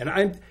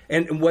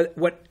 And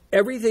what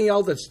everything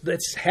else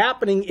that's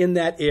happening in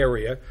that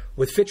area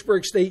with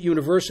Fitchburg State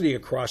University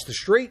across the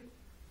street,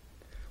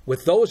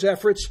 with those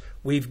efforts,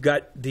 we've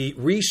got the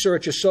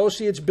Research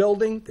Associates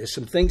building. There's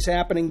some things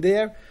happening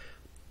there.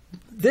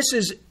 This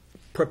is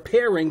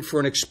preparing for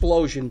an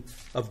explosion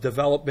of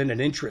development and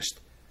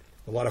interest.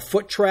 A lot of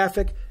foot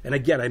traffic, and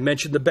again, I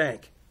mentioned the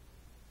bank.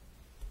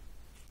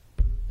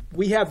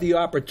 We have the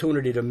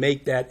opportunity to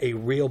make that a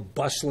real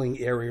bustling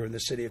area in the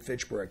city of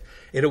Fitchburg.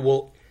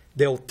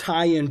 They'll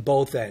tie in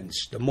both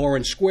ends. The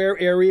Morin Square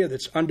area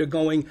that's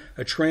undergoing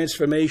a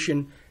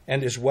transformation,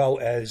 and as well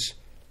as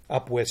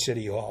up where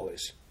City Hall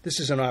is. This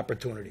is an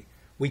opportunity.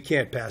 We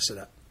can't pass it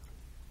up.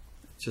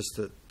 Just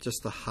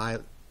to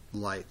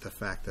highlight the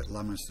fact that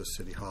Leominster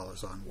City Hall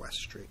is on West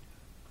Street.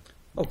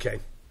 Okay,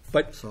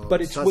 but So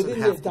it's it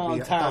within their doesn't have to be- it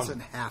downtown. doesn't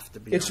have to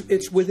be It's on Main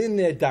it's within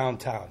their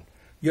downtown.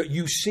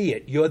 You see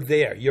it. You're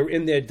there. You're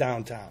in their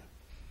downtown.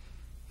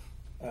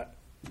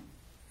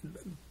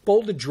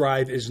 Boulder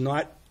Drive is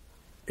not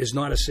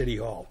a city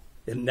hall.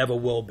 It never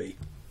will be.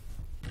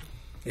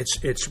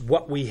 It's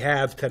what we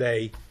have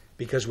today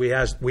because we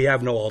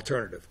have no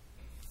alternative.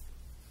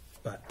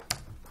 But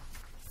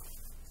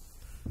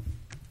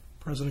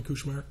President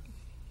Kuchmarek.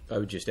 I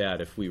would just add,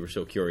 if we were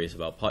so curious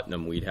about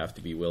Putnam, we'd have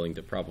to be willing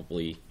to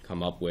probably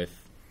come up with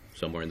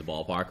somewhere in the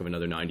ballpark of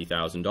another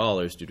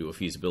 $90,000 to do a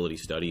feasibility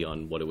study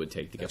on what it would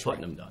take to get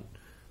Putnam done.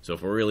 So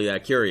if we're really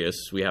that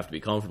curious, we have to be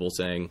comfortable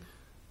saying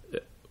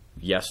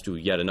yes to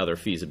yet another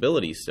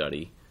feasibility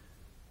study.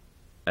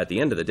 At the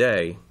end of the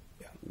day,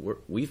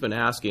 we've been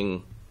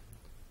asking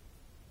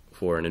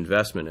for an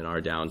investment in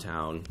our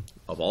downtown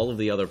of all of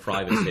the other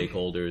private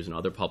stakeholders and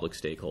other public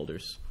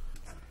stakeholders.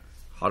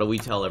 How do we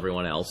tell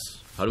everyone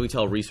else? How do we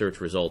tell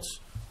research results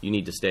you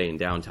need to stay in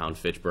downtown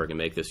Fitchburg and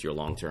make this your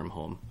long-term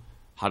home?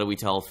 How do we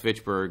tell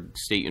Fitchburg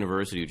State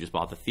University, who just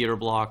bought the theater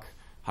block?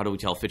 How do we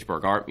tell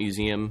Fitchburg Art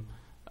Museum,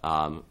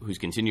 who's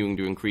continuing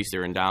to increase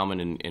their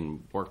endowment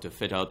and work to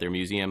fit out their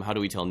museum? How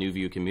do we tell New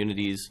View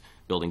Communities,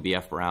 building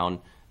B.F.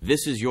 Brown,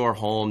 this is your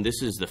home,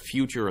 this is the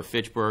future of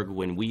Fitchburg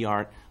when we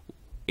aren't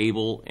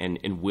able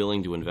and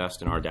willing to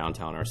invest in our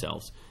downtown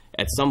ourselves?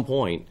 At some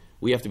point,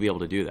 we have to be able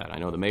to do that. I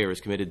know the mayor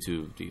is committed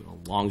to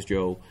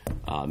Longsjo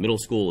Middle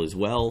School as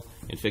well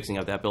and fixing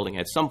up that building.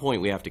 At some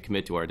point, we have to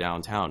commit to our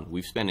downtown.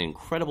 We've spent an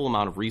incredible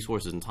amount of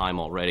resources and time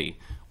already.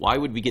 Why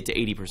would we get to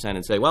 80%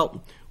 and say,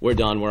 well, we're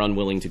done, we're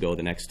unwilling to go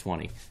the next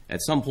 20?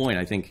 At some point,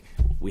 I think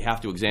we have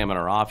to examine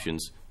our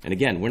options. And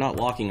again, we're not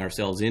locking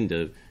ourselves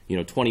into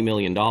 $20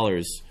 million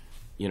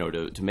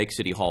to make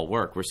City Hall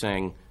work. We're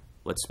saying,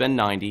 let's spend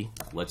 90,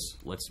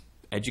 let's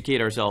educate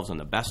ourselves on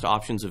the best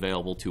options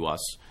available to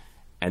us,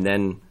 and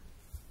then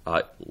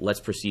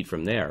let's proceed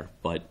from there.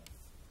 But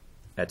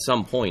at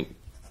some point,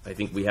 I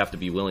think we have to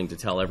be willing to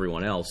tell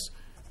everyone else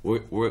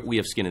we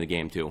have skin in the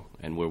game too,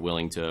 and we're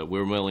willing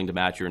to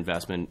match your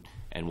investment,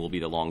 and we'll be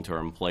the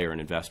long-term player and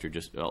investor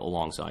just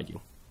alongside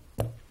you.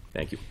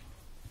 Thank you,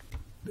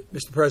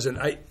 Mr.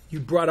 President, you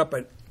brought up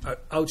an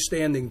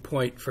outstanding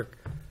point for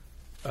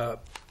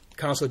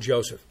Councilor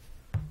Joseph.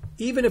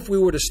 Even if we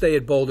were to stay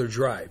at Boulder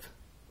Drive,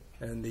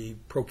 and the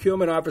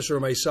procurement officer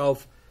and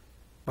myself,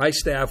 my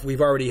staff,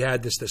 we've already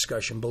had this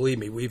discussion. Believe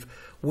me,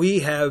 we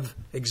have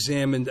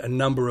examined a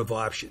number of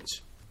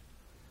options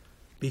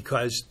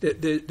because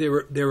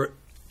there are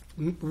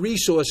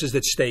resources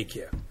at stake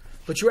here.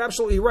 But you're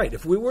absolutely right.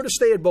 If we were to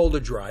stay at Boulder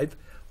Drive,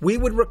 we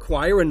would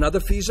require another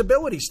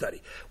feasibility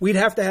study. We'd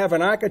have to have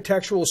an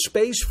architectural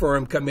space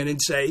firm come in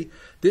and say,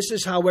 this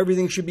is how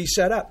everything should be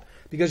set up.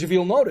 Because if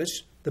you'll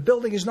notice, the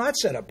building is not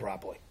set up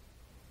properly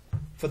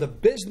for the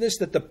business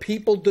that the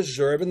people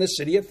deserve in the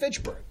city of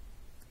Fitchburg.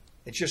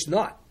 It's just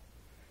not.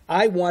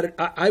 I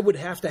would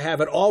have to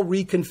have it all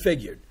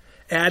reconfigured,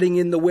 adding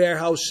in the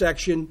warehouse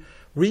section,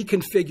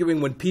 reconfiguring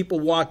when people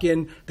walk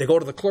in, they go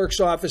to the clerk's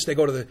office, they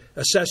go to the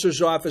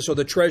assessor's office or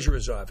the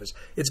treasurer's office.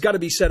 It's got to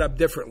be set up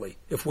differently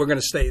if we're going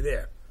to stay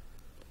there.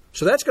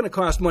 So that's going to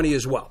cost money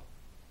as well.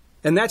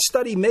 And that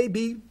study may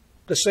be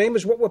the same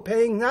as what we're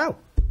paying now,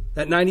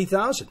 that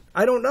 $90,000.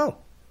 I don't know.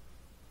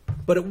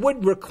 But it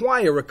would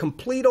require a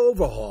complete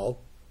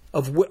overhaul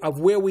of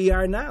where we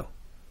are now.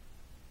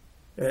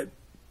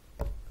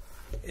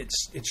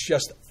 It's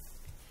just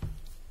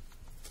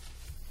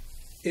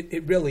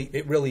it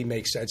really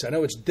makes sense. I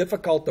know it's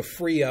difficult to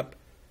free up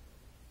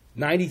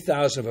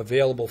 $90,000 of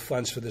available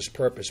funds for this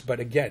purpose, but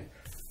again,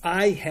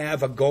 I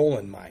have a goal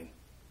in mind.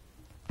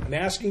 I'm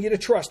asking you to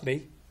trust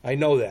me. I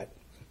know that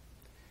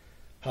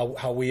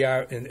how we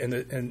are in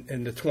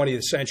the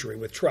 20th century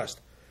with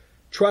trust.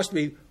 Trust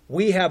me,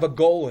 we have a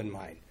goal in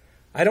mind.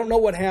 I don't know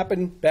what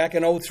happened back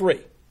in 2003.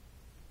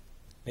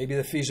 Maybe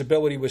the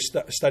feasibility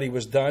study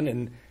was done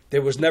and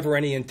there was never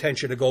any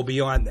intention to go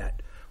beyond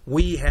that.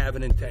 We have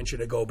an intention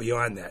to go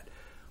beyond that.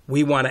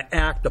 We want to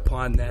act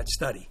upon that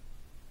study.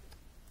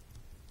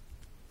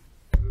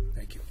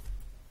 Thank you.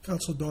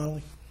 Councilor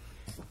Donnelly.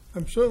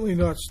 I'm certainly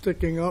not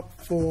sticking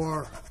up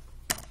for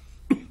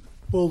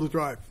Boulder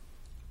Drive.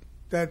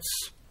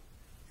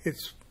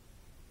 It's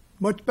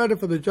much better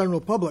for the general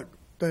public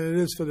than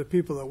it is for the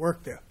people that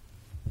work there.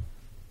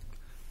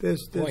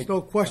 There's point,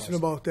 no question Allison.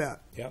 about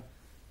that. Yep.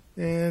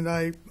 And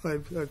I've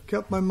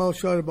kept my mouth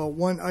shut about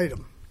one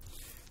item.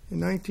 In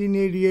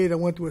 1988, I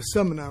went to a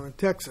seminar in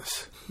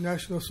Texas,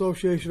 National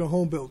Association of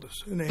Home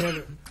Builders, and they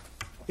had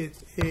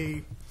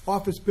a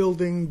office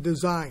building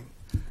design.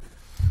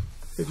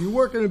 If you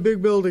work in a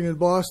big building in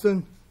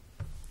Boston,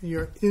 and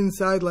you're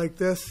inside like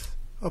this,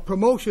 a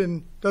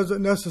promotion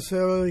doesn't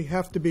necessarily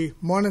have to be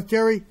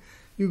monetary.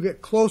 You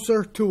get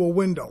closer to a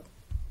window.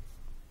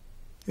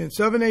 In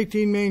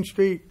 718 Main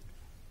Street,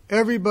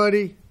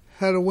 everybody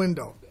had a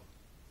window.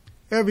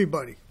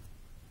 Everybody.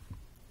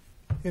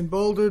 In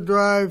Boulder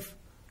Drive,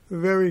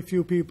 very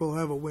few people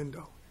have a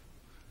window.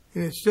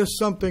 And it's just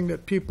something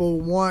that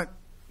people want.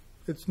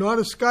 It's not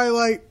a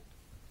skylight,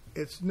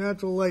 it's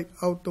natural light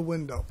out the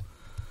window.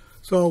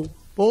 So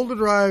Boulder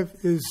Drive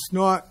is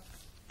not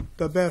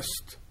the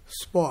best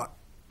spot.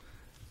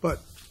 But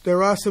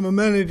there are some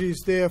amenities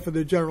there for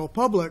the general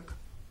public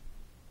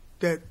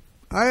that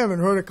I haven't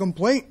heard a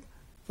complaint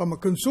from a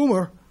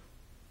consumer.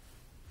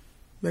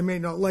 They may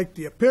not like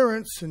the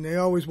appearance, and they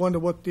always wonder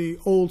what the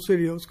old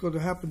city is going to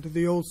happen to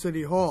the old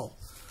city hall.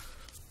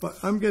 But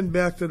I'm getting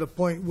back to the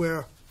point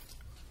where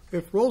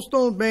if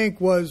Rollstone Bank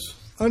was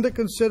under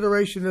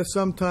consideration at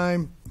some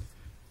time,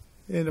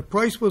 and the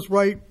price was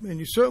right, and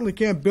you certainly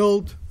can't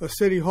build a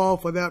city hall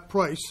for that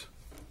price.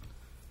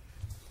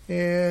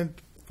 And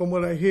from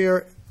what I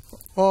hear,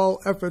 all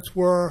efforts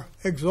were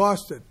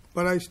exhausted.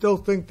 But I still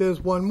think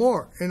there's one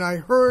more. And I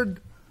heard,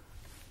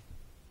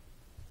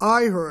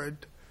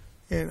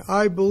 and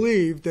I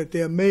believe that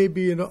there may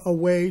be a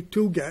way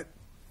to get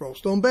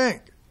Rollstone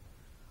Bank.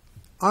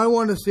 I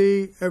want to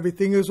see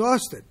everything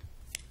exhausted.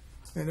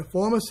 And the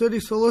former city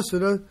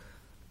solicitor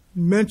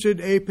mentioned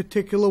a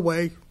particular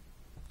way,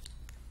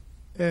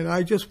 and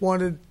I just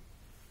wanted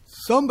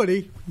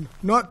somebody,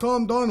 not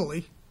Tom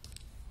Donnelly,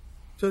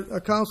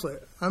 a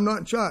counselor. I'm not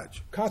in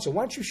charge. Counsel,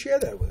 why don't you share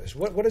that with us?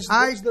 What is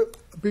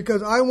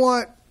Because I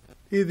want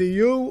either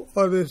you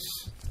or the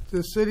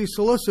city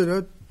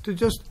solicitor to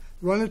just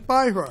run it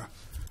by her.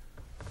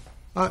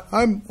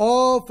 I'm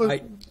all for.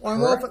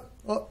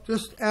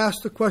 Just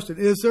ask the question: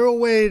 is there a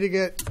way to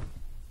get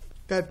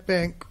that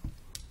bank,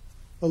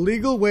 a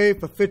legal way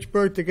for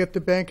Fitchburg to get the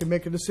bank and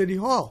make it a city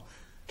hall?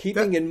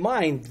 Keeping in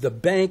mind the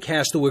bank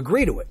has to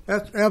agree to it.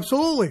 That's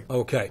absolutely.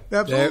 Okay.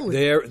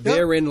 Absolutely.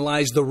 Therein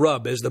lies the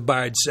rub, as the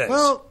Bard says.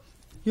 Well,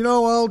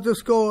 I'll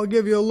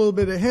give you a little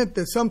bit of hint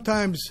that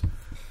sometimes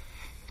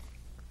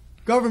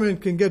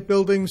government can get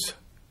buildings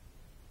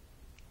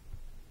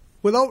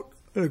without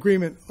an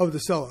agreement of the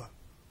seller.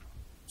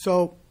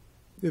 So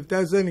if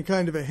that's any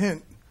kind of a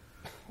hint,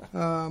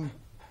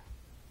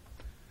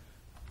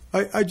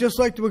 I just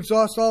like to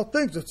exhaust all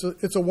things.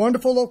 It's a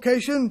wonderful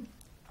location.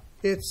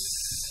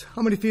 It's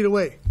how many feet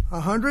away?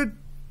 100,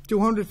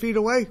 200 feet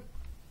away?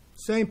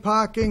 Same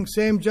parking,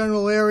 same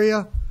general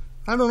area.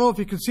 I don't know if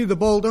you can see the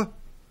boulder.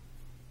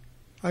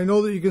 I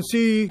know that you can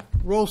see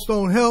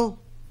Rollstone Hill.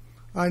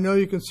 I know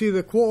you can see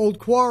the old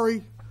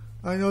quarry.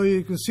 I know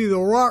you can see the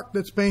rock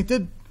that's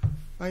painted.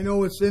 I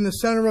know it's in the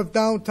center of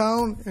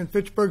downtown, and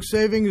Fitchburg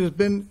Savings has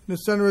been in the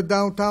center of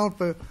downtown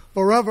for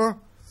forever.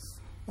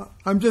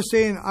 I'm just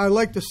saying I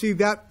like to see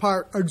that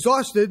part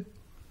exhausted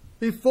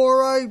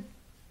before I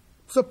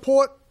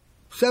support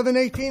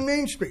 718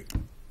 Main Street.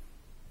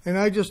 And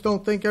I just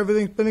don't think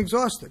everything's been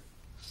exhausted.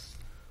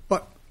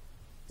 But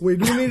we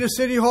do need a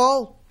city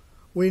hall.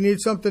 We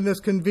need something that's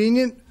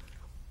convenient,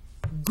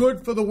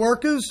 good for the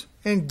workers,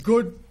 and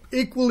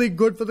equally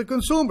good for the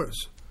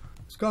consumers.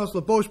 As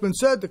Councilor Boschman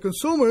said, the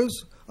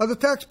consumers are the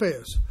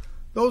taxpayers.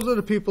 Those are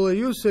the people that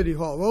use City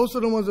Hall. Those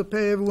are the ones that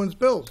pay everyone's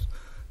bills.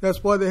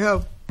 That's why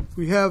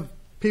we have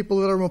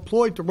people that are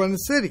employed to run the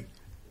city.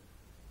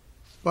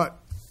 But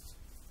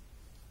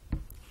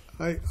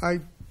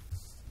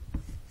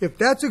if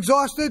that's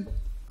exhausted,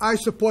 I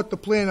support the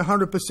plan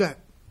 100%.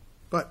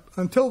 But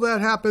until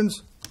that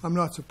happens, I'm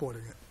not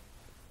supporting it.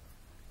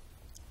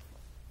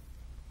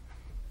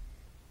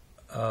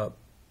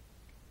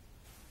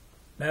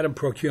 Madam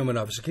Procurement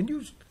Officer, can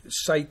you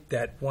cite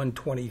that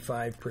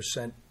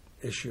 125%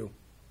 issue?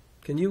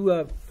 Can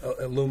you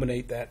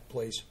illuminate that,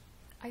 please?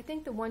 I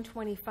think the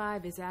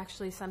 125 is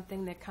actually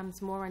something that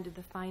comes more under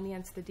the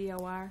finance, the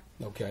DOR.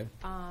 Okay.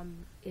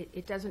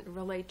 It doesn't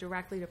relate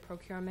directly to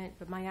procurement,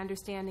 but my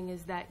understanding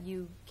is that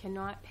a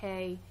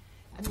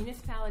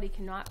municipality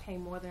cannot pay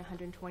more than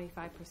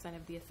 125%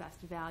 of the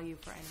assessed value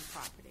for any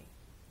property.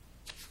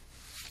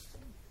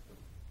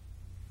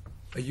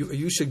 Are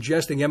you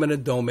suggesting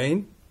eminent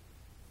domain?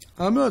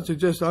 I'm not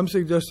suggesting. I'm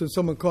suggesting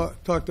someone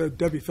talk to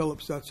Debbie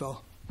Phillips. That's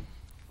all.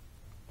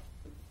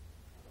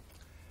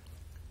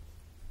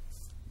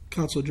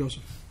 Councilor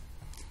Joseph.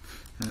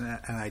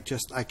 And I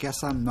guess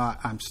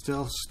I'm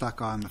still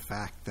stuck on the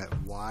fact that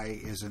why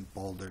isn't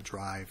Boulder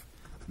Drive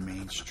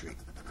Main Street?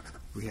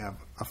 We have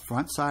a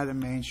front side of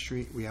Main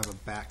Street, we have a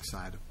back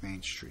side of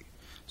Main Street.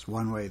 It's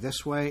one way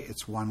this way,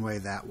 it's one way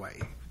that way.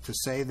 To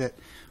say that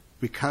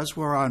because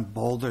we're on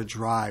Boulder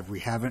Drive,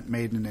 we haven't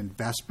made an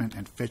investment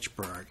in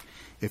Fitchburg.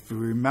 If you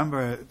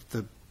remember,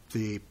 the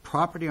the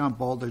property on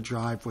Boulder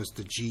Drive was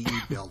the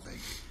GE building,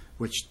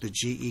 which the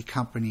GE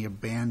company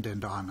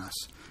abandoned on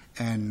us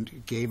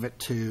and gave it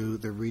to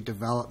the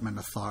redevelopment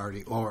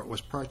authority, or it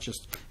was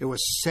purchased. It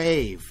was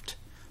saved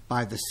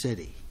by the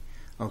city,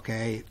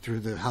 okay, through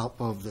the help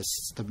of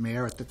the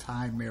mayor at the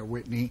time, Mayor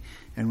Whitney,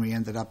 and we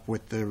ended up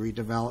with the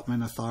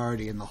redevelopment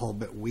authority and the whole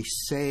bit. We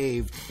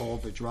saved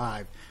Boulder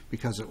Drive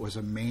because it was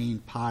a main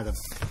part of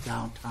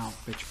downtown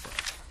Fitchburg.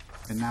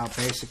 And now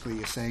basically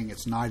you're saying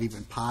it's not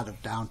even part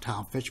of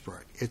downtown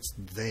Fitchburg. It's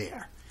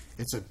there.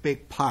 It's a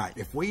big part.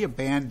 If we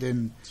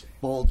abandon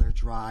Boulder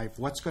Drive,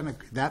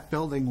 that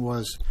building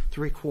was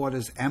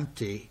 3/4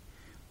 empty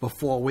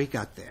before we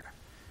got there.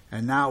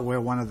 And now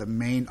we're one of the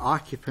main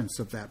occupants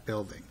of that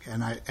building.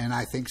 And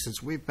I think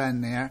since we've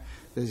been there,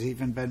 there's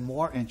even been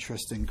more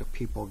interest in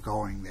people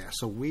going there.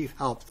 So we've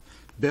helped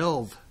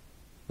build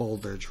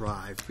Boulder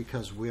Drive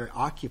because we're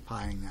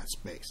occupying that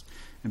space.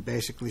 And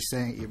basically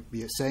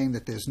you're saying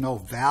that there's no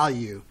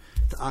value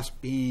to us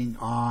being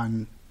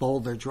on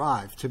Boulder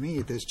Drive. To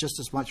me, there's just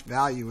as much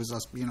value as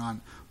us being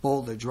on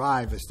Boulder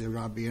Drive as there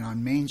are being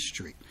on Main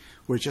Street.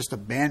 We're just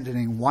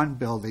abandoning one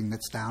building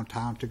that's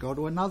downtown to go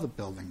to another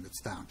building that's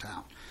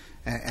downtown.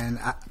 And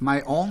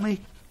my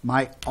only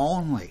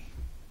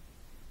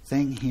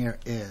thing here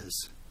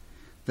is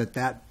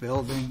that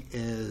building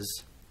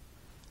is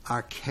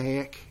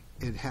archaic.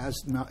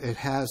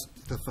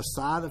 The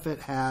facade of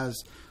it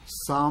has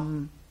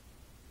some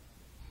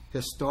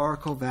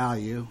historical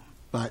value,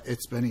 but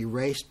it's been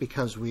erased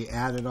because we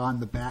added on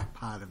the back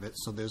part of it.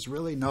 So there's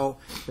really no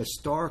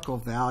historical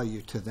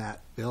value to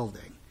that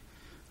building,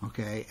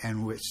 okay?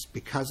 And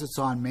because it's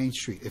on Main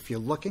Street. If you're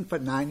looking for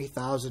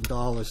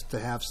 $90,000 to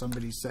have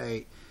somebody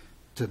say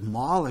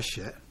demolish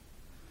it,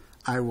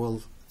 I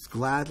will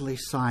gladly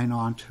sign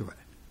on to it.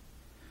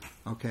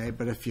 Okay,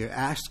 but if you're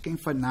asking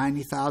for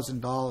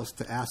 $90,000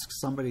 to ask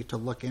somebody to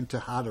look into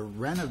how to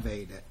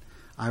renovate it,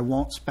 I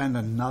won't spend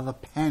another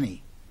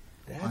penny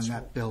on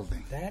that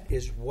building. That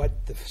is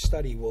what the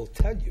study will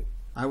tell you.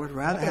 I would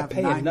rather have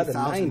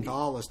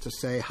 $90,000 to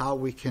say how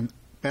we can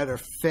better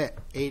fit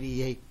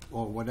 88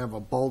 or whatever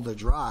Boulder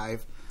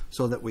Drive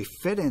so that we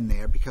fit in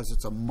there because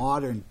it's a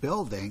modern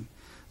building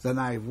than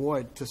I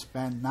would to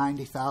spend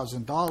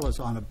 $90,000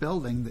 on a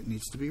building that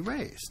needs to be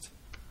raised.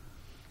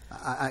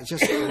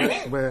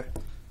 We're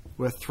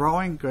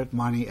throwing good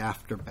money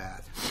after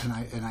bad,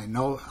 and I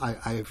know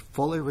I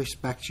fully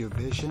respect your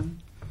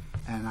vision,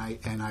 and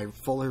I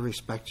fully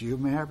respect you,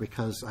 Mayor,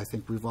 because I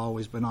think we've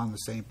always been on the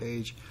same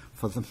page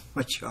for the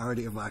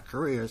majority of our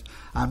careers.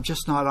 I'm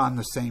just not on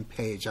the same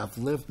page. I've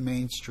lived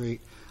Main Street.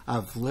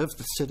 I've lived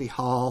the City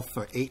Hall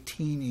for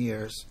 18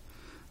 years,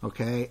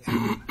 okay,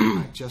 and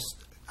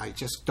I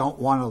just don't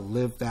want to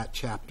live that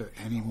chapter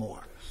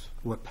anymore.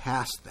 We're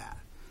past that.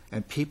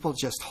 And people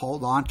just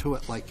hold on to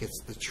it like it's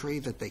the tree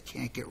that they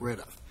can't get rid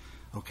of.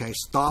 Okay?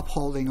 Stop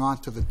holding on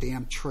to the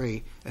damn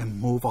tree and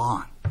move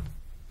on.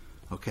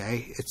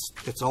 Okay?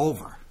 It's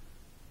over.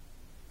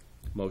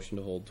 Motion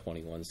to hold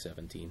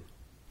 2117.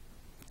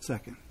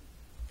 Second.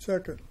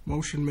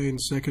 Motion made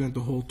and seconded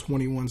to hold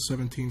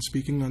 2117.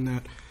 Speaking on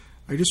that,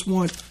 I just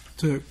want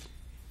to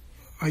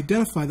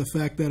identify the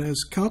fact that,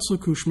 as Councilor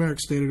Kuchmarek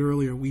stated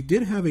earlier, we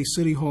did have a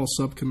City Hall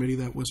subcommittee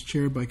that was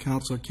chaired by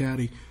Councilor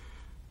Caddy,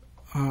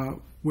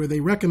 where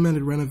they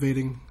recommended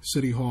renovating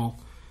City Hall.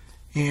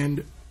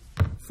 And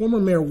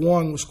former Mayor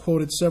Wong was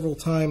quoted several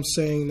times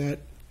saying that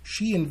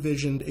she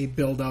envisioned a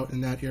build-out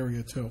in that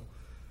area too.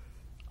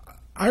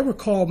 I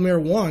recall Mayor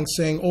Wong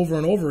saying over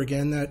and over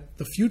again that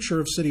the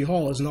future of City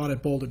Hall is not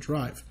at Boulder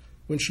Drive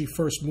when she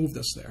first moved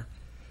us there.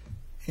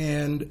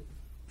 And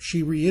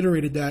she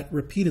reiterated that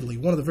repeatedly,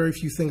 one of the very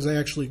few things I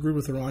actually agreed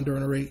with her on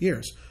during her 8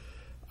 years.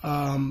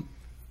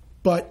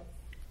 But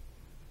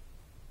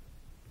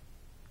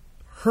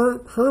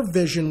her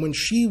vision when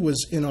she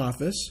was in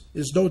office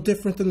is no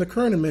different than the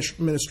current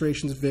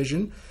administration's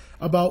vision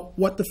about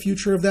what the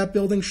future of that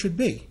building should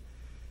be.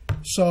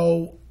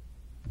 So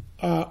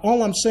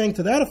all I'm saying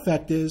to that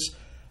effect is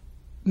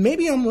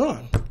maybe I'm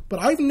wrong, but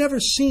I've never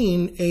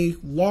seen a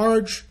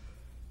large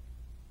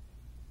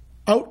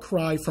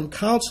outcry from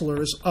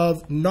councilors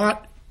of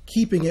not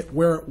keeping it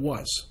where it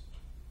was.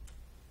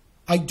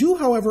 I do,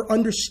 however,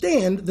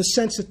 understand the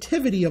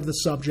sensitivity of the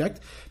subject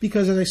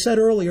because, as I said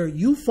earlier,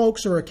 you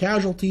folks are a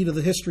casualty to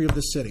the history of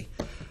the city,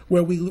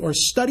 where we are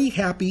study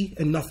happy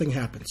and nothing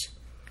happens.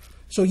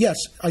 So yes,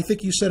 I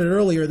think you said it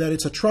earlier that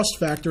it's a trust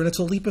factor and it's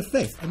a leap of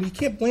faith. I mean, you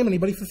can't blame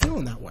anybody for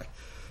feeling that way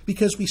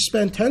because we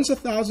spend tens of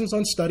thousands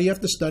on study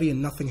after study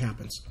and nothing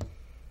happens.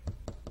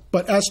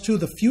 But as to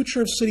the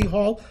future of City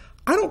Hall,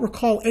 I don't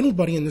recall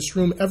anybody in this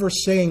room ever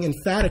saying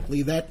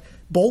emphatically that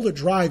Boulder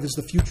Drive is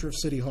the future of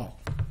City Hall.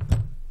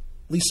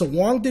 Lisa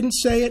Wong didn't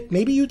say it.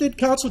 Maybe you did,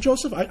 Council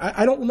Joseph.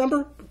 I don't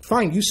remember.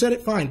 Fine, you said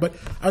it, fine. But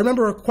I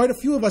remember quite a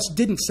few of us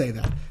didn't say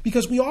that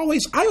because I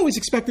always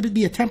expected it to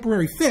be a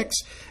temporary fix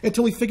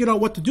until we figured out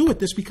what to do with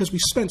this because we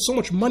spent so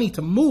much money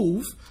to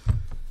move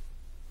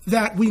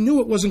that we knew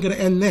it wasn't going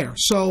to end there.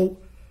 So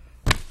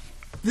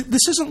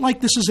this isn't like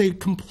this isn't a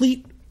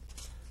complete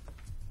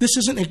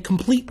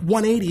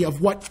 180 of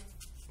what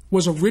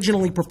was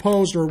originally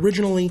proposed or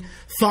originally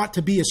thought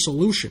to be a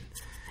solution.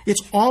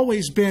 It's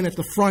always been at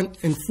the front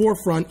and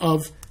forefront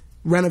of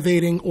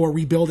renovating or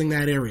rebuilding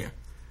that area.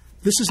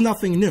 This is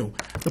nothing new.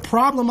 The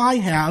problem I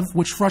have,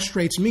 which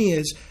frustrates me,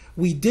 is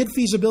we did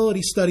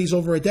feasibility studies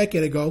over a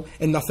decade ago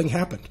and nothing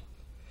happened.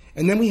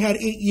 And then we had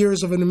 8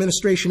 years of an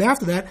administration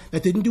after that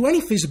didn't do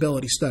any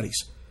feasibility studies.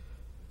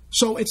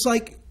 So it's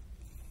like,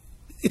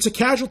 it's a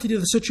casualty to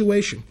the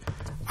situation.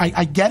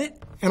 I get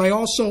it, and I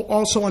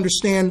also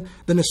understand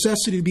the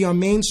necessity to be on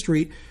Main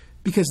Street,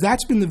 because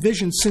that's been the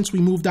vision since we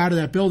moved out of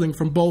that building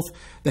from both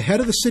the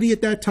head of the city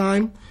at that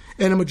time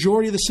and a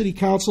majority of the city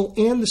council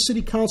and the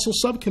city council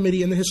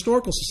subcommittee and the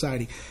Historical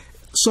Society.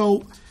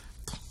 So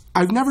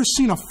I've never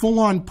seen a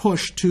full-on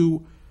push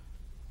to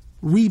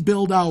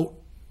rebuild out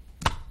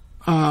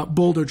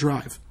Boulder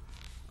Drive.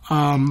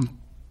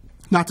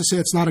 Not to say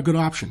it's not a good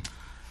option.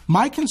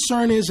 My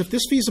concern is if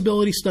this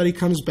feasibility study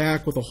comes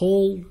back with a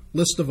whole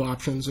list of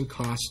options and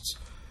costs,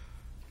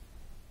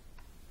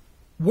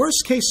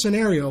 worst case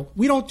scenario,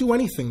 we don't do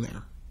anything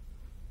there.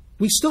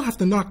 We still have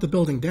to knock the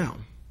building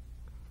down.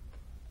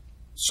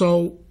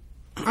 So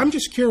I'm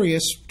just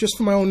curious, just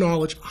for my own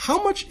knowledge,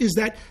 how much is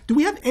that? Do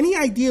we have any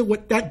idea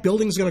what that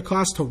building is going to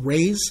cost to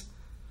raise?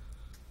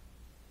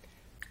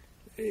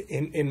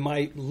 In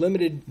my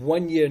limited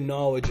one-year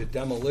knowledge of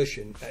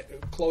demolition,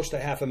 close to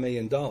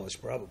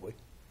 $500,000 probably.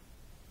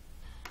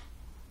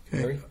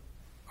 Okay.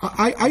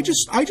 I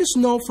just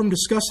know from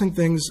discussing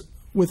things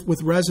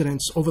with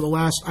residents over the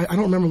last, I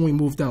don't remember when we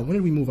moved out. When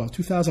did we move out?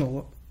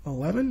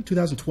 2011?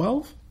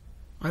 2012?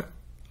 I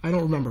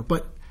don't remember.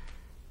 But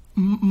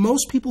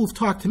most people who've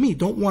talked to me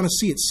don't want to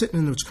see it sitting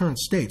in its current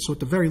state. So at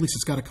the very least,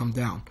 it's got to come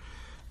down.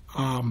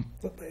 Counselor,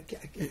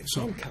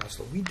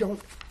 we don't.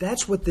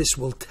 That's what this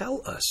will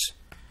tell us.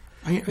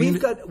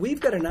 We've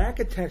got an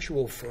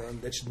architectural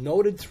firm that's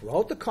noted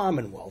throughout the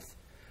Commonwealth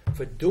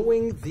for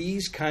doing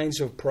these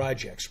kinds of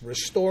projects,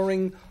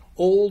 restoring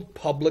old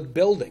public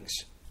buildings.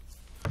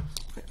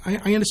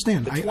 I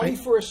understand. The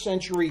 21st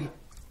century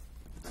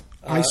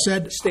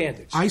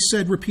standards. I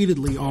said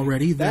repeatedly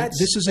already that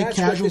this is a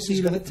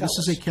casualty. This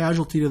is a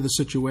casualty to the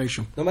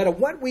situation. No matter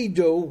what we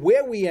do,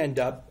 where we end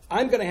up,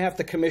 I'm going to have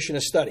to commission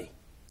a study.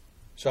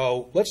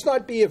 So let's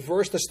not be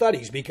averse to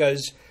studies,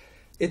 because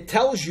it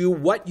tells you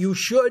what you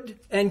should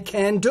and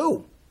can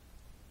do.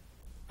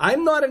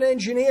 I'm not an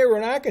engineer or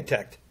an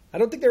architect. I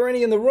don't think there are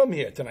any in the room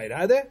here tonight,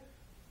 are there?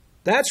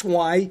 That's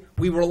why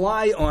we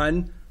rely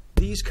on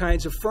these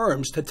kinds of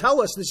firms to tell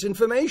us this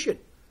information,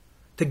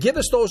 to give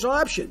us those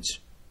options.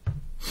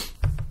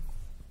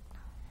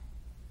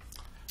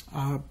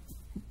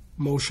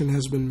 Motion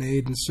has been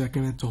made and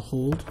seconded to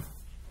hold.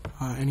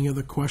 Any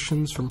other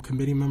questions from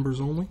committee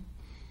members only?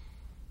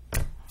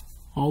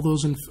 All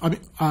those in.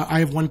 I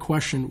have one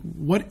question.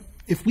 What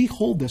if we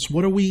hold this?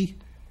 What are we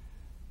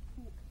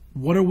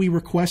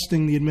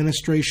requesting the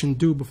administration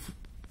do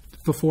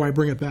before I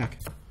bring it back?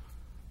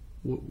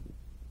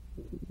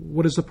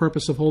 What is the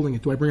purpose of holding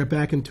it? Do I bring it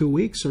back in 2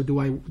 weeks, or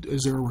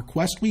is there a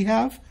request we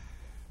have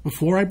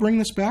before I bring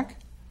this back?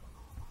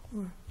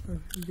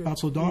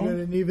 Councilor Donald? You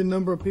got an even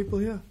number of people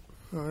here?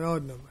 Or an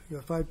odd number? You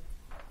got five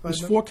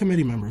There's 4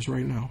 committee members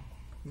right now.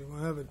 You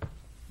want to have it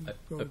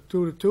go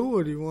 2 to 2,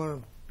 or do you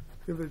want to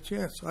give it a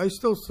chance? I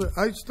still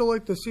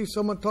like to see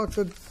someone talk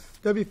to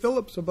Debbie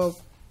Phillips about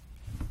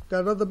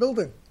that other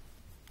building.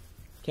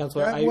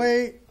 Councilor, That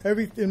way,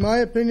 in my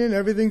opinion,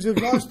 everything's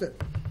exhausted.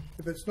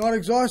 If it's not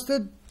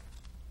exhausted,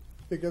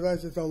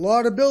 because it's a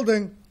lot of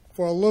building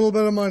for a little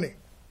bit of money.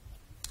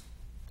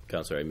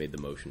 Councilor, I made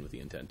the motion with the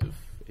intent of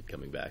it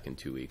coming back in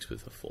 2 weeks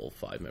with a full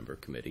 5-member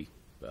committee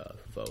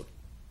vote.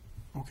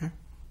 Okay.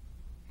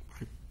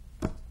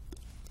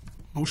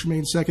 Motion made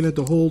and seconded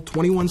to hold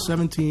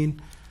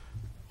 2117.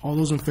 All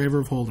those in favor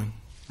of holding?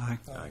 Aye.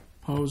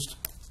 Opposed?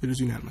 It is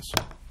unanimous.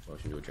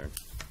 Motion to adjourn.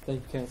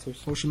 Thank you,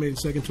 councilors. Motion made and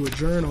seconded to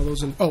adjourn. All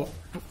those in. Oh,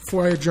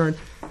 before I adjourn,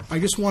 I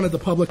just wanted the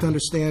public to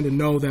understand and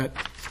know that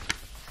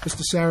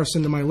Mr.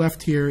 Saracen to my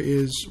left here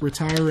is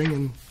retiring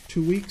in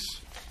 2 weeks,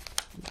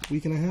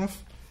 week and a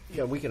half.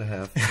 Yeah, a week and a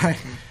half.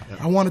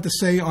 I wanted to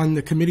say on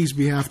the committee's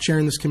behalf,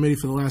 chairing this committee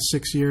for the last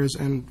 6 years,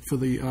 and for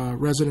the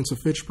residents of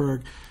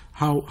Fitchburg,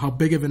 how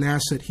big of an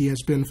asset he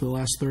has been for the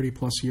last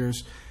 30-plus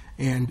years.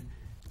 And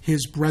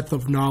his breadth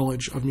of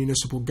knowledge of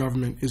municipal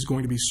government is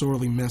going to be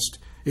sorely missed.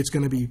 It's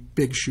going to be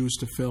big shoes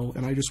to fill.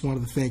 And I just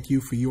wanted to thank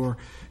you for your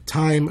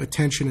time,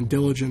 attention, and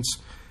diligence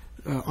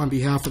on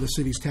behalf of the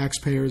city's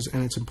taxpayers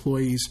and its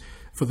employees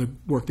for the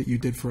work that you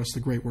did for us, the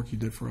great work you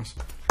did for us.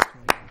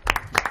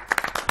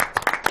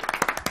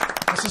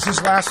 This is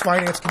his last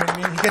Finance Committee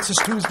meeting. He gets his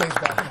Tuesdays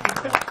back.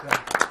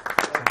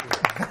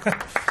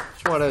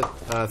 Just want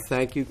to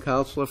thank you,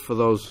 Counselor, for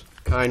those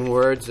kind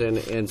words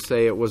and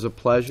say it was a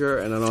pleasure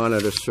and an honor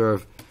to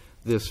serve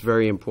this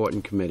very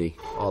important committee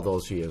all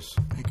those years.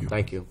 Thank you.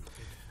 Thank you.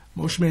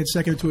 Motion made,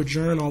 seconded to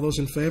adjourn. All those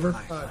in favor?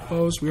 Aye.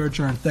 Opposed? We are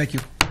adjourned. Thank you.